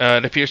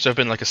 It appears to have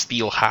been like a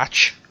steel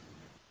hatch,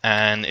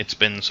 and it's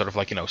been sort of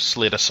like,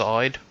 slid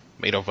aside,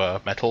 made of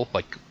metal,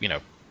 like,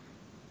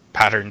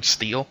 patterned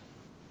steel.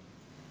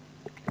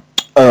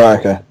 Alright,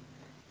 okay.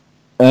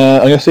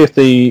 I'm gonna see if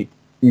the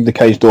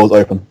cage door's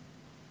open.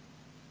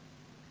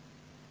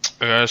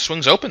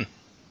 Swings open.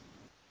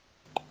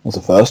 That's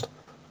a first.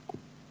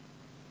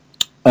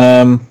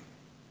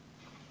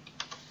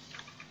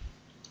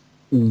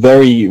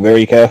 Very,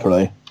 very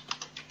carefully.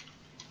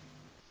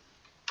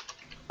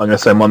 I'm going to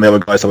send one of the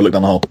other guys to have a look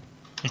down the hole.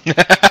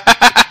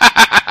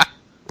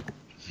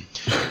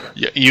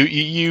 Yeah,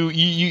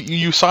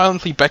 you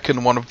silently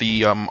beckon one of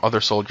the other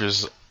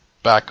soldiers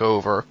back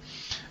over.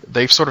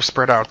 They've sort of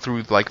spread out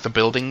through like the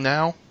building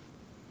now.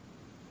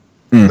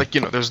 Like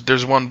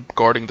there's one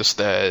guarding the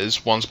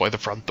stairs, one's by the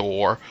front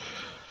door.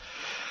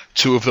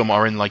 Two of them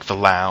are in like the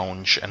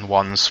lounge, and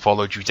one's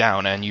followed you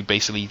down. And you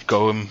basically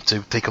go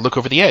to take a look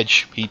over the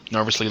edge. He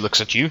nervously looks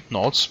at you,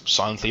 nods,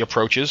 silently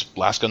approaches,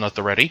 blast gun at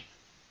the ready,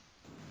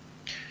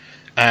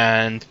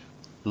 and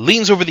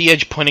leans over the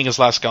edge, pointing his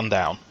last gun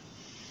down.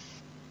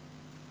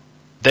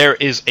 There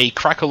is a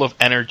crackle of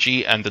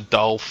energy and the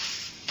dull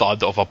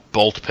thud of a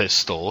bolt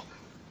pistol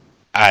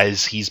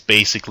as he's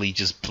basically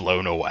just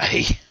blown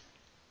away.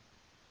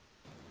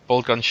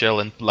 Bolt gun shell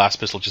and last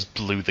pistol just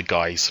blew the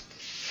guy's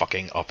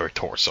fucking upper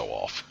torso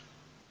off.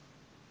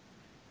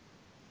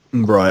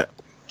 Right.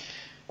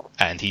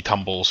 And he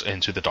tumbles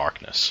into the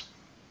darkness.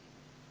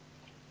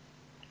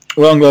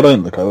 Well, I'm glad I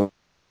didn't look over.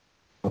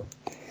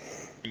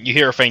 You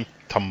hear a faint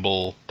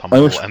tumble,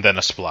 and then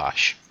a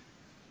splash.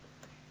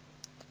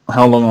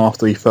 How long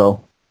after he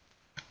fell?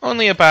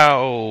 Only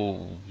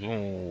about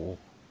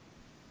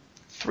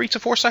 3 to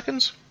 4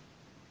 seconds.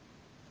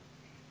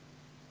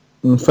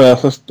 Fair,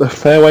 a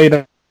fair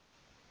way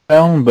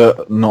down,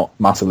 but not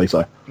massively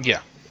so. Yeah.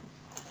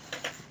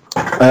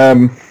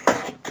 I'm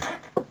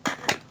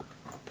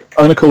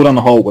going to call down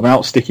the hole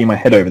without sticking my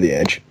head over the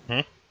edge.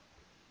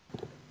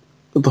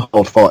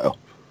 Hold fire.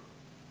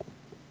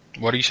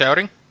 What are you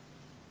shouting?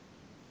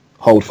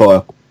 Hold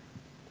fire.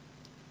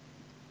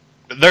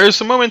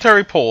 There's a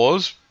momentary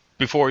pause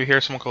before you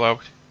hear someone call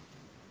out.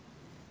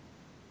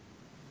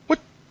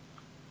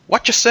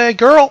 What you say,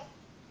 girl?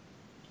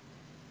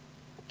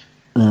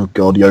 Oh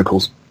god,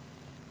 yokels.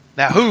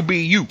 Now who be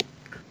you?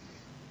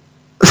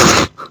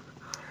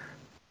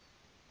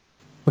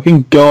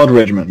 Fucking guard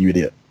regiment, you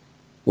idiot.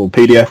 Or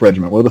PDF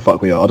regiment, where the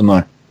fuck we are, I don't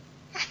know.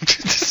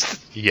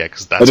 Yeah,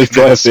 because I just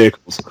drive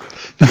vehicles.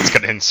 That's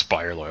going to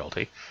inspire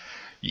loyalty.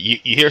 You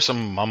hear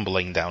some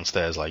mumbling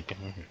downstairs, like,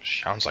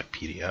 sounds like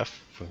PDF.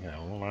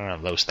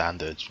 Low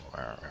standards.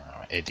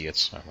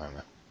 Idiots.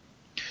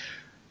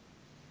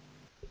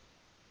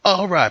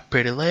 Alright,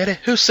 pretty lady,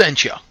 who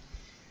sent you?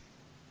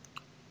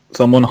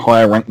 Someone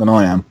higher ranked than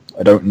I am.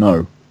 I don't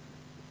know.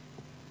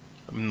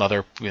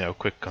 Another,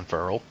 quick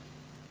conferral.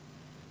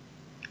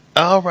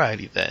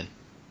 Alrighty then.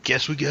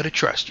 Guess we gotta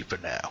trust you for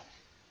now.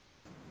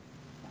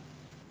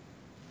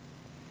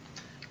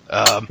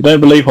 If you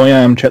don't believe who I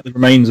am, check the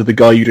remains of the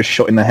guy you just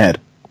shot in the head.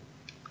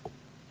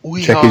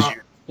 We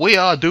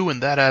are doing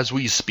that as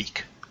we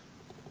speak.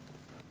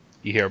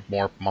 You hear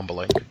more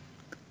mumbling.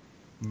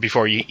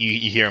 Before you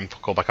hear him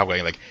call back up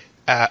going like,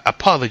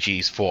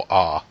 apologies for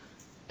our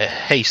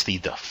hasty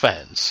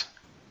defense.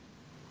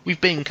 We've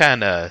been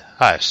kinda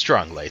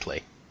high-strung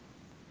lately.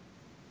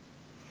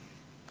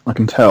 I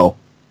can tell.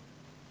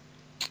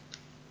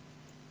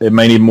 It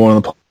may need more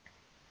than an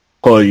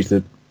apology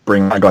to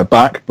bring that guy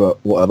back,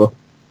 but whatever.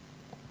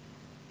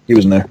 He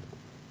was new.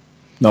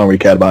 No one really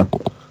cared about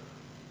him.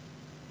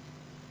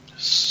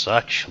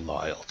 Such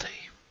loyalty.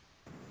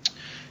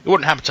 You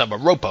wouldn't happen to have a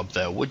rope up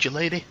there, would you,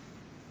 lady?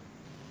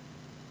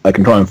 I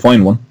can try and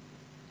find one.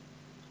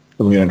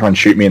 Doesn't mean try and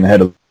shoot me in the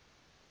head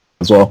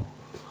as well.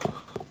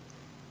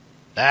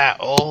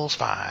 All's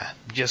fine.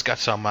 Just got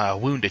some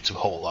wounded to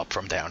haul up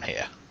from down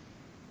here.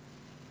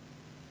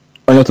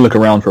 I have to look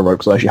around for a rope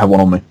because I actually have one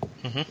on me.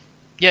 Mm-hmm.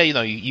 Yeah,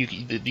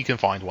 you can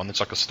find one. It's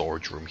like a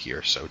storage room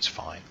here, so it's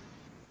fine.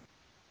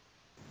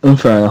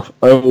 Fair enough.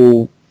 I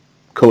will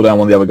call down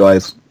one of the other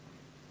guys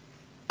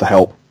to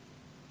help.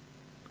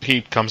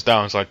 He comes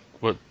down and is like,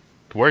 "What?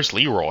 Where's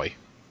Leroy?"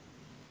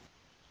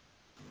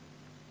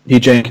 He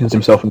Jenkins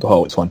himself into the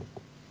hole, it's fine.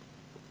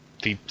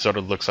 He sort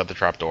of looks at the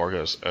trapdoor,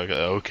 goes,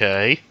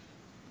 "Okay."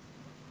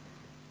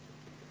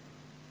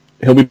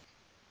 He'll be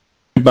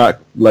back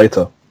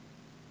later.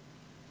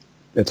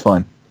 It's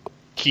fine.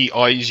 He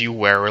eyes you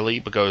warily,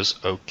 but goes,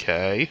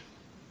 "Okay."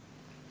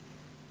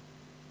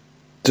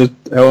 Just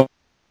help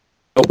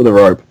with the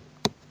rope.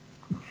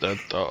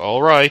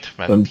 All right,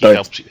 and And he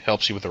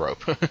helps you with the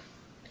rope.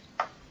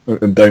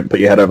 And don't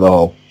put your head over the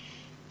hole.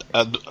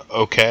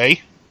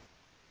 Okay.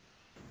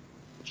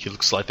 He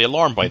looks slightly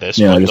alarmed by this,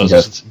 Yeah, but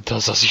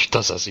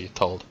does as you're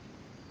told.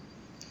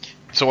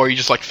 So are you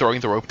just like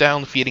throwing the rope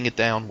down, feeding it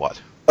down, what?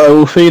 I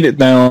will feed it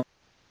down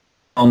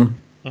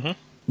Mm-hmm.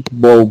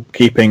 while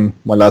keeping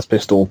my las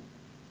pistol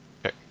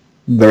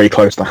very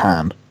close to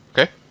hand.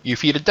 Okay, you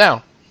feed it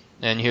down,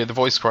 and you hear the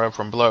voice cry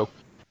from below.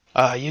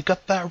 You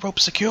got that rope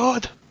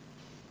secured?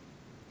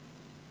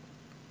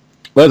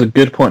 Well, that's a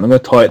good point. I'm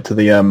going to tie it to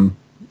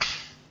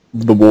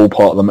the wall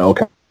part of the metal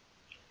cage.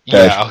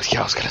 Yeah,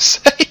 I was gonna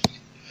say.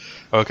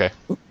 Okay.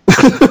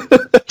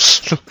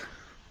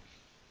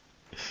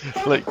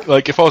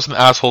 like if I was an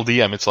asshole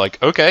DM, it's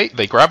like, okay,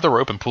 they grab the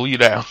rope and pull you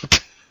down.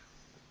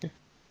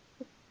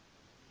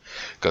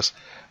 Goes,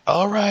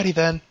 alrighty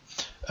then.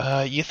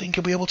 You think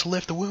you'll be able to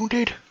lift the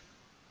wounded?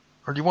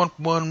 Or do you want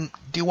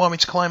me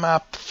to climb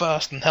up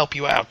first and help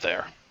you out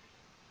there?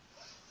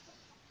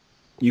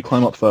 You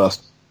climb up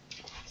first.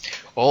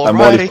 Alrighty. And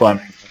while he's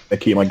climbing, I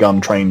keep my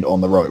gun trained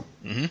on the rope.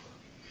 Mm-hmm.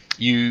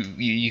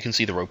 You can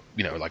see the rope,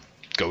 like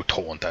go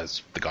taut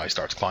as the guy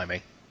starts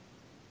climbing.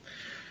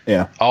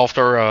 Yeah.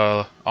 After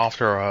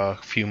a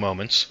few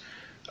moments,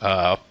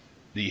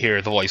 you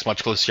hear the voice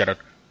much closer to you.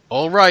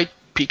 All right,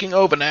 peeking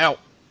over now.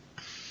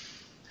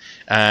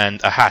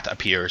 And a hat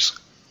appears.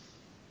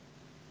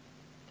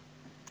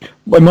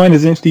 My mind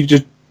is instantly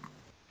just...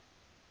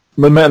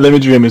 My mental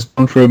image of him has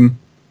gone from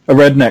a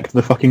redneck to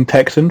the fucking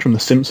Texan from The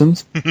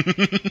Simpsons.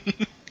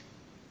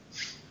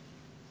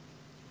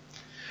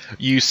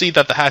 You see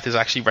that the hat is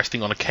actually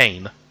resting on a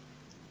cane.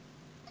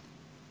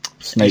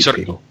 Snake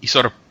people. He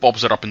sort of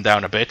bobs it up and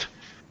down a bit.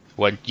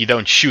 When you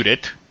don't shoot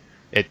it,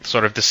 it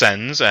sort of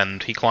descends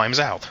and he climbs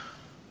out.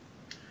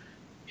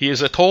 He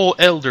is a tall,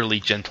 elderly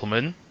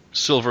gentleman,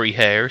 silvery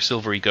hair,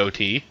 silvery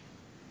goatee,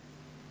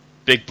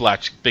 big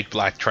black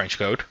trench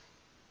coat.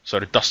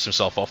 Sort of dusts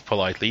himself off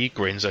politely,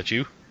 grins at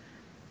you.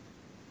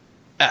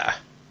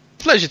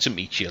 Pleasure to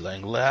meet you,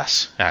 young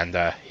lass and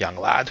young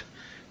lad.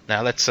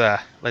 Now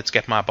let's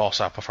get my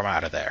boss up from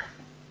out of there.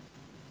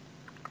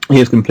 He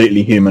is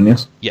completely human,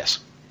 yes? Yes.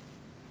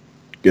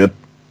 Good.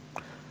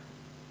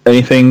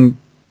 Anything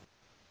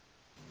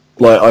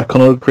like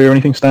iconography or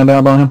anything stand out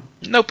about him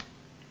Nope.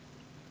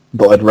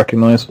 that I'd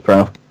recognise? Fair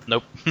enough.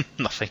 Nope.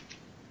 Nothing.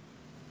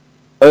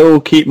 I will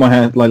keep my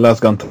hand, like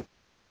las gun to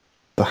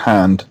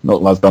hand,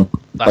 not las gun,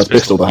 las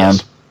pistol to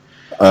yes.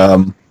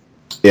 hand.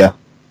 Yeah.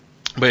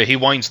 But he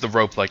winds the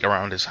rope like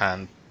around his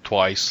hand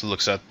twice,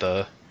 looks at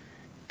the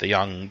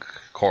young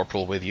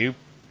corporal with you,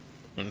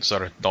 and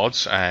sort of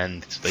nods,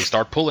 and they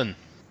start pulling.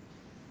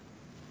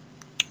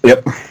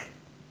 Yep.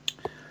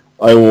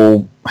 I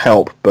will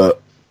help,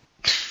 but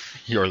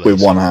You're lazy.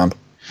 with one hand.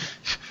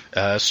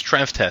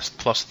 Strength test,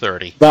 plus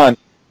 30. That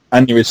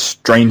Anya is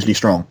strangely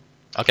strong.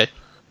 Okay.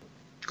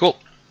 Cool.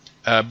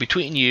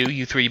 Between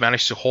you three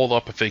manage to hold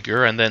up a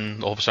figure, and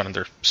then all of a sudden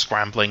they're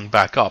scrambling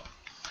back up.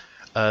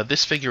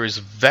 This figure is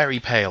very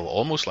pale,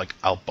 almost like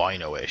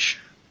albino-ish.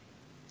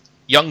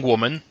 Young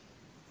woman,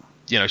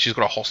 she's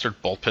got a holstered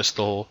bolt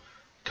pistol,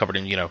 covered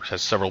in,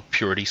 has several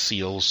purity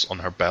seals on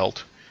her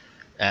belt,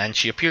 and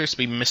she appears to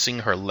be missing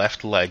her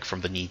left leg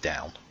from the knee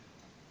down.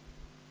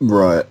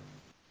 Right.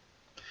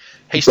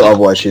 Hastily, But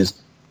otherwise she's,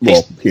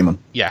 human.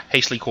 yeah,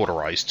 hastily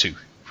cauterized too,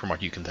 from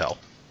what you can tell.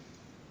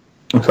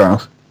 Fair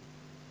enough.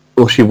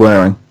 What's she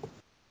wearing?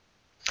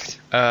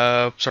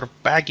 Sort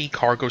of baggy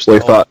cargo With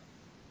style that,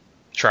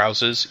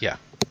 trousers. Yeah.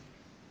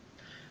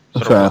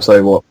 I'm Sort trying of to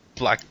say what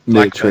black vest.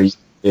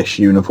 military-ish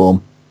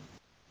uniform.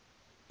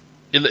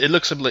 It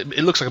looks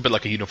like a bit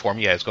like a uniform.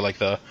 Yeah, it's got like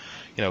the,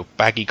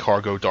 baggy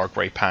cargo dark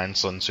grey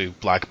pants onto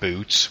black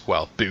boots.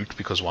 Well, boot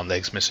because one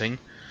leg's missing.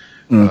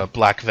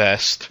 Black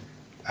vest.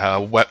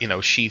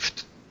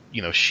 Sheathed.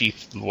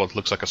 Sheathed what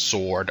looks like a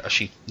sword.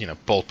 A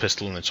bolt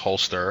pistol in its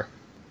holster.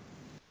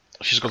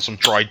 She's got some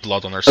dried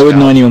blood on her I scalp. would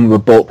know anyone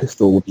with a bolt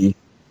pistol would be...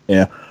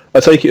 Yeah. I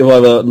take it if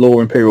either Law,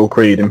 Imperial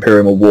Creed,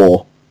 Imperium or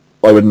War,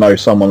 I would know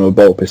someone with a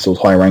bolt pistol's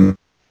high ranking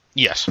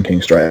Yes.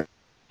 straight.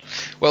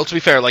 Well, to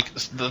be fair, like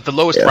the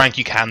lowest rank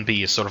you can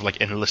be is sort of like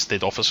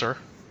enlisted officer,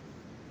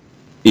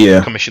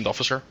 Yeah. commissioned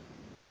officer,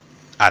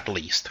 at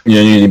least.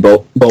 Usually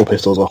bolt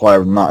pistols are higher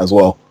than that as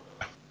well.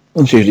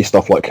 It's usually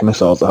stuff like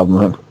commissars that have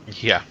them.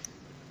 Yeah.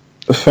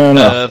 Fair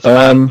enough.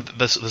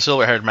 The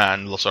silver-haired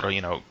man will sort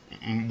of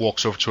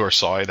walks over to her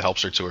side,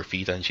 helps her to her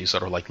feet, and she's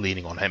sort of like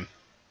leaning on him.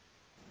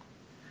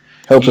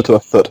 Helps her to a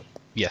foot.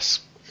 Yes.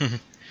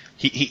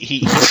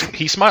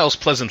 he smiles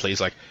pleasantly.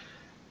 He's like,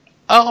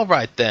 "All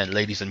right then,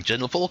 ladies and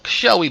gentlefolk,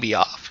 shall we be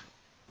off?"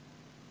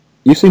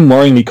 You seem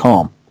worryingly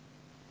calm.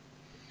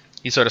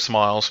 He sort of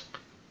smiles.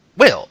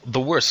 "Well, the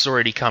worst's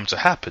already come to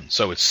happen,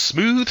 so it's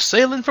smooth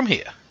sailing from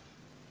here."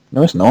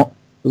 No, it's not.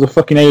 There's a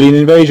fucking alien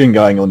invasion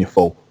going on, you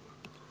fool.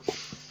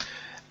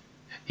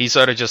 He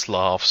sort of just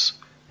laughs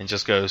and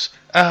just goes,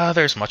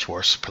 "There's much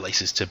worse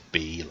places to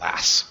be,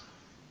 lass."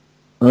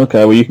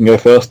 Okay, well you can go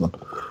first then.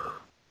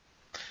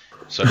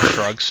 Sort of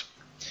shrugs.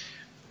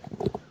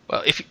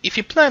 "Well, if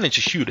you're planning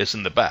to shoot us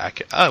in the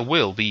back, I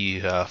will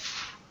be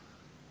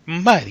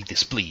mighty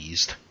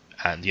displeased."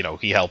 And,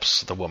 he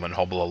helps the woman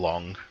hobble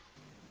along.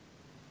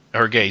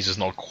 Her gaze is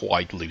not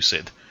quite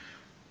lucid.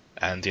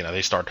 And,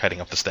 they start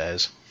heading up the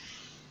stairs.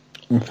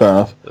 Fair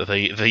enough.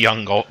 The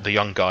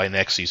young guy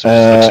next to you sort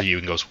of looks at you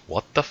and goes,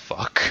 "What the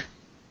fuck?"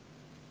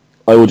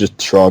 I will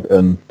just shrug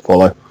and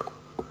follow.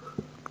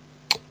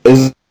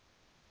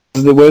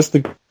 Where's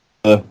the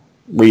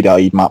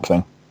readout map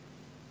thing?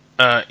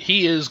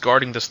 He is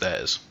guarding the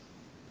stairs.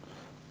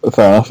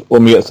 Fair enough.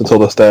 When we get to the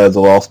top of the stairs,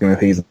 I'll ask him if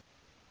he's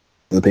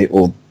the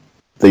people,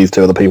 these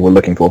two are the people we're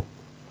looking for.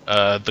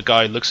 The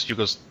guy looks at you and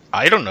goes,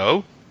 "I don't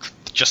know.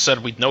 Just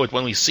said we'd know it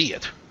when we see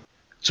it."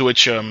 To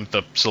which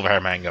the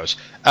silver-haired man goes,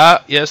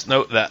 "Yes,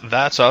 no,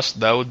 that's us.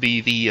 That would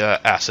be the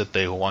asset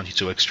they want you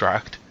to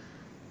extract.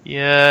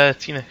 Yeah,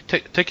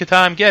 took your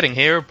time getting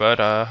here,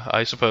 but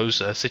I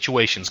suppose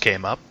situations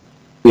came up."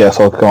 Yes,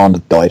 our commander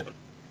died.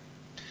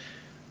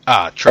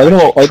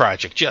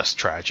 Tragic, just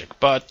tragic,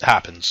 but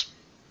happens.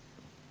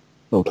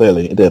 Well,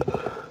 clearly it did.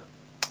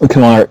 The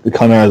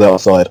Chimera's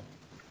outside.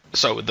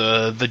 So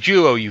the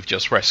duo you've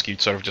just rescued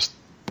sort of just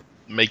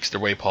makes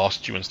their way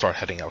past you and start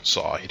heading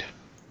outside.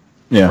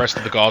 Yeah. The rest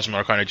of the guardsmen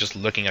are kind of just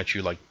looking at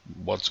you like,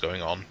 what's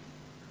going on?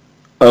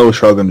 I will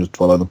shrug and just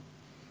follow them.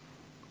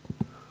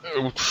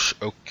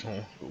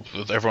 Okay.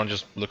 Everyone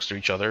just looks to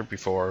each other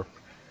before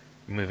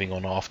moving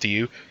on after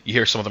you. You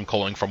hear some of them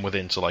calling from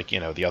within to, like,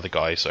 the other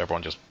guy, so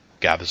everyone just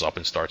gathers up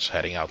and starts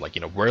heading out, like,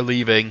 we're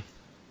leaving.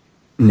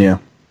 Yeah.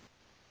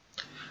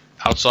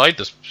 Outside,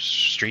 the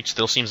street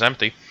still seems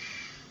empty.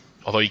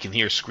 Although you can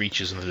hear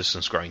screeches in the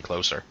distance growing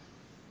closer.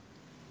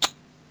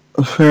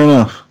 Fair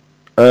enough.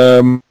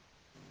 I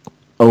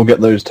will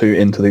get those two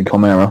into the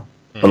Chimera,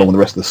 along with the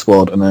rest of the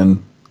squad, and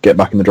then get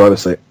back in the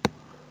driver's seat.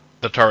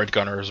 The turret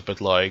gunner is a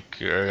bit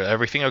like,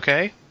 everything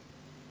okay?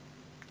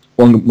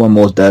 One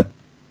more's dead.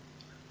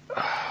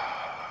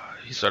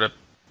 He sort of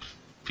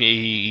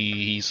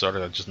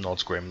just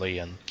nods grimly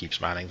and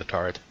keeps manning the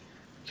turret.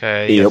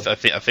 Okay, Yep. I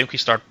think we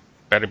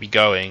better be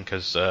going,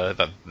 because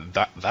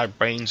that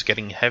brain's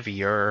getting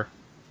heavier.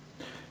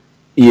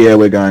 Yeah,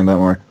 we're going,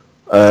 don't worry.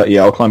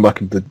 Yeah, I'll climb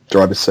back into the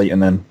driver's seat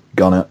and then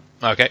gun it.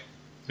 Okay,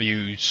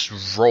 you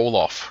roll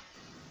off.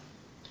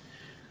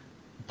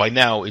 By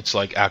now, it's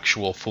like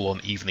actual full-on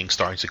evening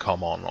starting to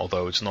come on,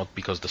 although it's not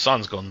because the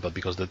sun's gone, but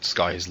because the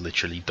sky is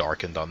literally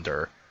darkened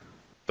under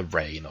the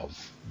rain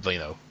of,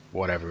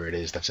 whatever it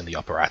is that's in the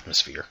upper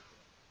atmosphere.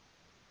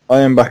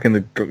 I am back in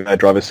the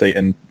driver's seat,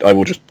 and I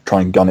will just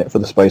try and gun it for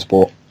the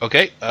spaceport.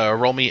 Okay,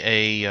 roll me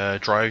a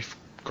drive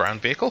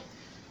ground vehicle.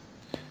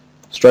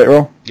 Straight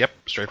roll? Yep,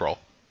 straight roll.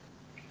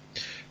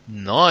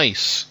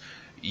 Nice!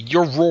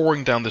 You're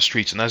roaring down the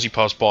streets, and as you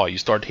pass by, you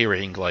start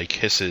hearing, like,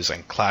 hisses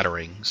and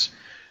clatterings.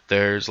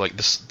 There's, like,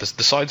 the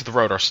sides of the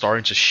road are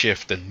starting to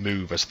shift and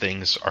move as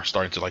things are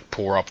starting to, like,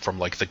 pour up from,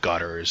 like, the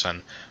gutters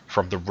and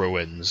from the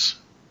ruins.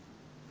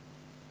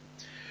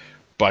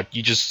 But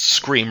you just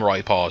scream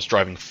right past,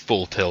 driving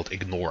full tilt,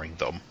 ignoring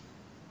them.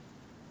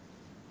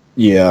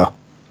 Yeah.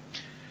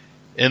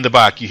 In the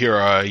back, you hear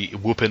a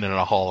whooping and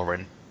a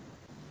hollering.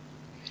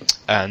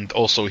 And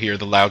also hear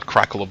the loud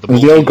crackle of the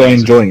Is the old guy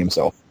multi-laser. enjoying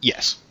himself?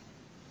 Yes.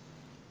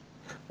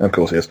 Of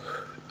course he is.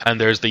 And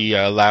there's the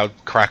loud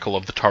crackle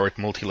of the turret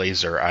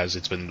multi-laser as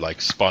it's been, like,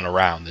 spun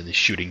around and is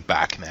shooting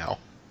back now.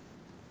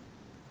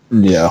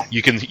 Yeah.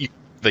 You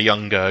the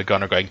young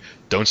gunner going,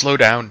 "Don't slow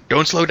down!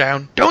 Don't slow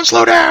down! Don't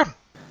slow down!"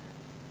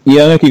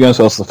 Yeah, I think you're going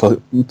to as fast as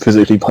I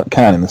physically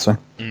can in this one.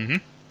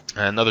 Mm-hmm.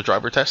 Another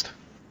driver test.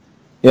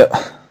 Yep.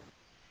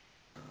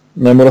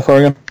 No modifier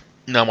again?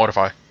 No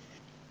modify.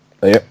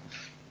 Yep.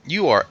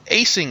 You are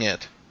acing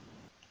it.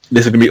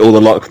 This is going to be all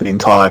the luck for the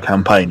entire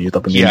campaign used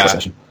up in the intro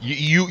session.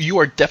 You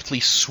are deftly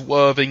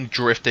swerving,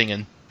 drifting,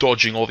 and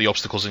dodging all the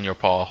obstacles in your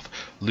path,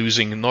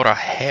 losing not a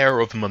hair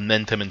of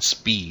momentum and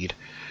speed.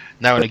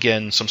 Now and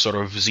again, some sort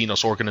of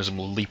Xenos organism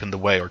will leap in the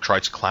way or try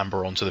to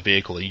clamber onto the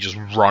vehicle, and you just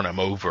run him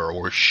over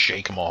or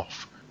shake him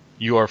off.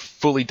 You are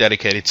fully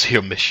dedicated to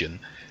your mission,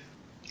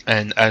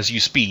 and as you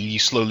speed, you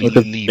slowly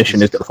leave.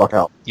 Mission is get the fuck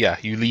out. Yeah,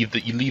 you leave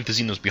the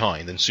Xenos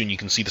behind, and soon you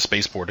can see the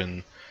spaceport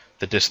in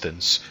the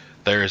distance.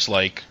 There's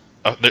like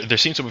there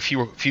seems to be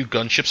a few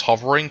gunships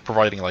hovering,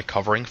 providing like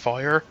covering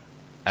fire,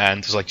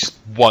 and there's like just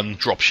one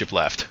dropship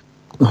left.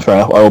 Fair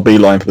enough. I will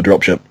beeline for the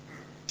dropship.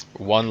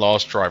 One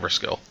lost driver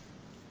skill.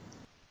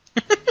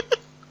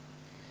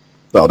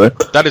 That'll do.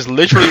 That is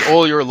literally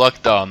all your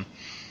luck done.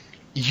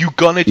 You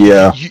gun it.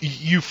 Yeah.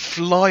 You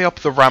fly up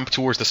the ramp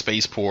towards the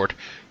spaceport.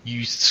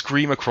 You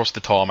scream across the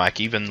tarmac,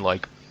 even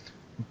like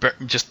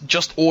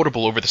just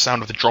audible over the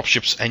sound of the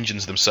dropship's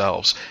engines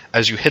themselves,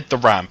 as you hit the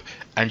ramp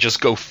and just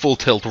go full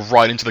tilt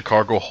right into the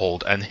cargo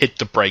hold and hit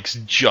the brakes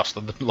just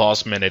at the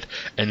last minute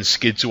and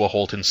skid to a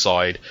halt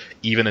inside,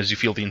 even as you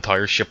feel the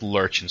entire ship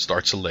lurch and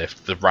start to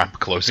lift, the ramp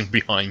closing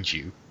behind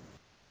you.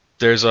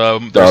 There's a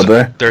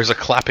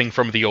clapping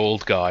from the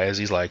old guy as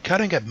he's like,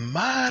 "Cutting it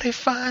mighty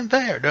fine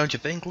there, don't you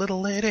think,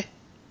 little lady?"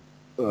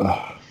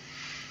 We're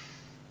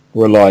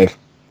alive.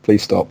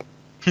 Please stop.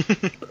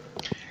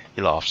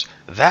 He laughs.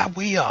 "That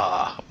we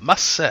are.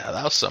 Must say,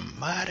 that was some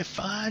mighty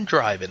fine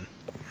driving."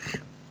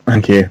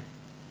 Thank you.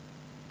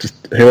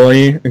 Just, who are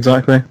you,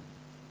 exactly?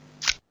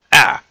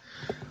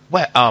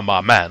 Where are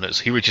my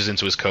manners? He reaches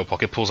into his coat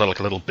pocket, pulls out like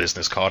a little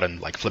business card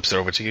and like flips it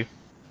over to you.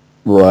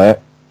 Right.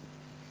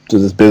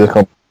 Does this business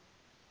card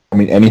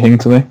mean anything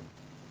to me?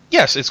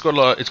 Yes, it's got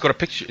a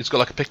picture. It's got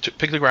like a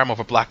pictogram of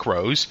a black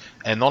rose,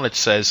 and on it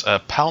says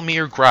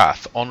Palmyr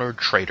Grath, honored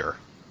trader.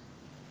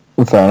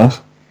 Fair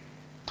enough.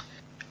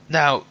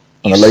 Now,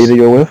 and the lady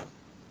you're with?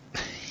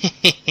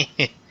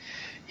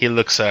 He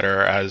looks at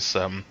her as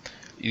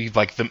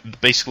like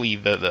basically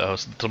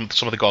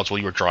some of the gods while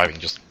you were driving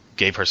just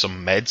gave her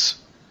some meds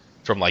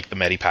from like the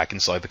medipack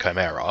inside the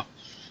Chimera,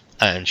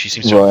 and she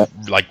seems to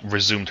have like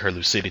resumed her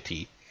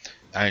lucidity,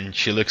 and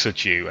she looks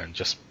at you and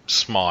just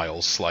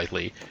smiles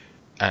slightly,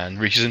 and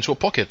reaches into a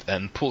pocket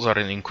and pulls out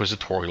an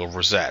inquisitorial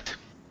rosette.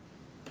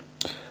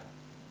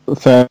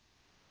 Fair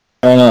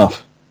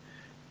enough.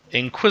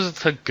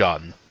 Inquisitor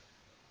gun.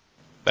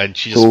 And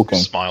she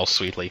just smiles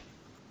sweetly.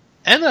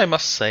 "And I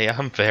must say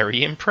I'm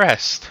very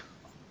impressed."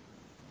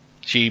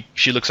 She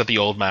looks at the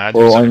old man.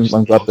 Well,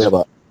 I'm glad to hear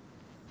that.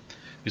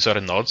 Who sort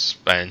of nods,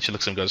 and she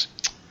looks at him and goes,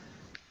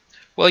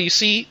 "Well, you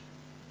see,"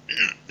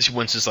 she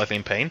winces slightly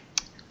in pain,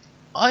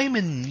 "I'm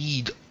in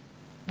need,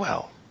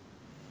 well,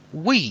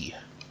 we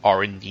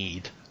are in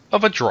need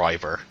of a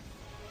driver."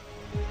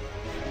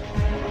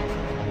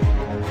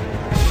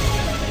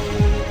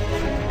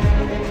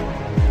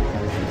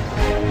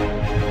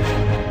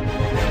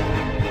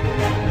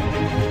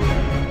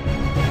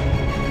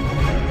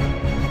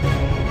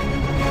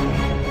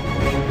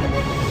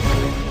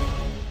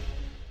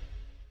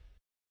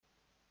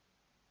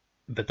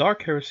 The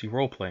Dark Heresy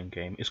role-playing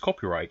game is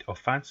copyright of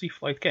Fantasy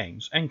Flight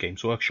Games and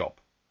Games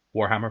Workshop.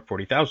 Warhammer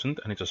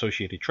 40,000 and its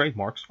associated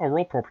trademarks are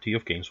all property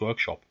of Games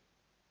Workshop.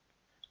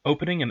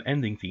 Opening and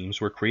ending themes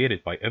were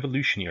created by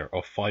Evolutioneer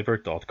of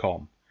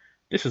Fiverr.com.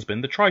 This has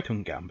been the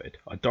Tritone Gambit,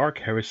 a Dark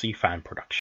Heresy fan production.